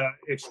seen the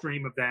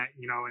extreme of that,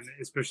 and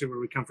especially where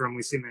we come from,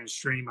 we've seen the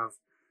extreme of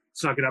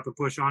suck it up and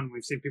push on.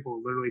 We've seen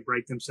people literally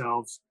break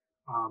themselves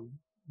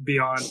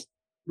beyond,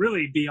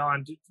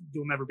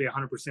 you'll never be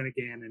 100%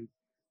 again,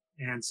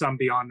 and some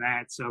beyond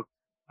that. So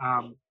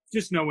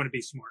just know when to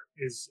be smart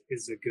is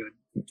a good.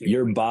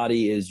 Your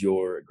body is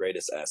your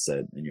greatest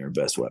asset and your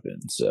best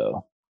weapon.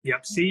 So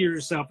yep, see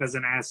yourself as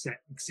an asset.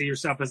 See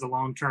yourself as a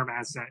long-term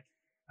asset.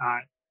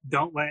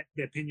 Don't let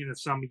the opinion of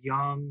some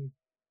young,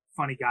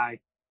 funny guy,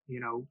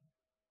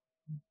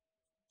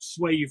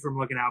 sway you from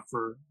looking out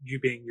for you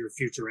being your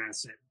future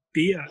asset.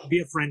 Be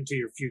a friend to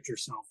your future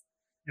self,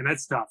 and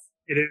that's tough.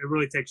 It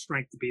really takes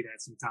strength to be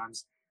that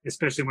sometimes,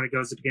 especially when it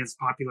goes against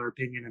popular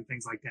opinion and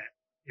things like that.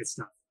 It's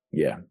tough.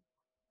 Yeah,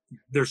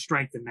 there's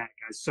strength in that,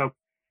 guys. So,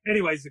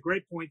 anyways, a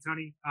great point,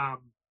 Tony.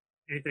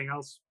 Anything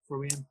else before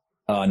we end?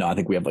 No, I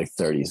think we have like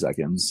 30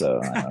 seconds. So.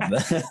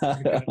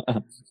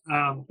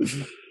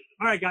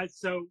 All right, guys.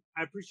 So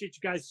I appreciate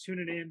you guys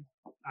tuning in.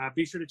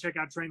 Be sure to check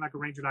out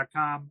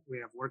trainlikearanger.com. We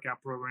have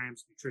workout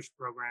programs, nutrition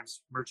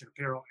programs, merchant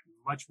apparel, and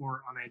much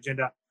more on the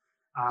agenda.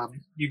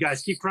 You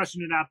guys keep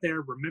crushing it out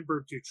there.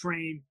 Remember to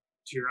train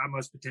to your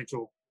utmost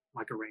potential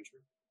like a ranger.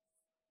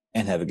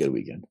 And have a good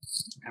weekend.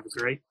 Have a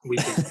great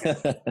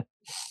weekend.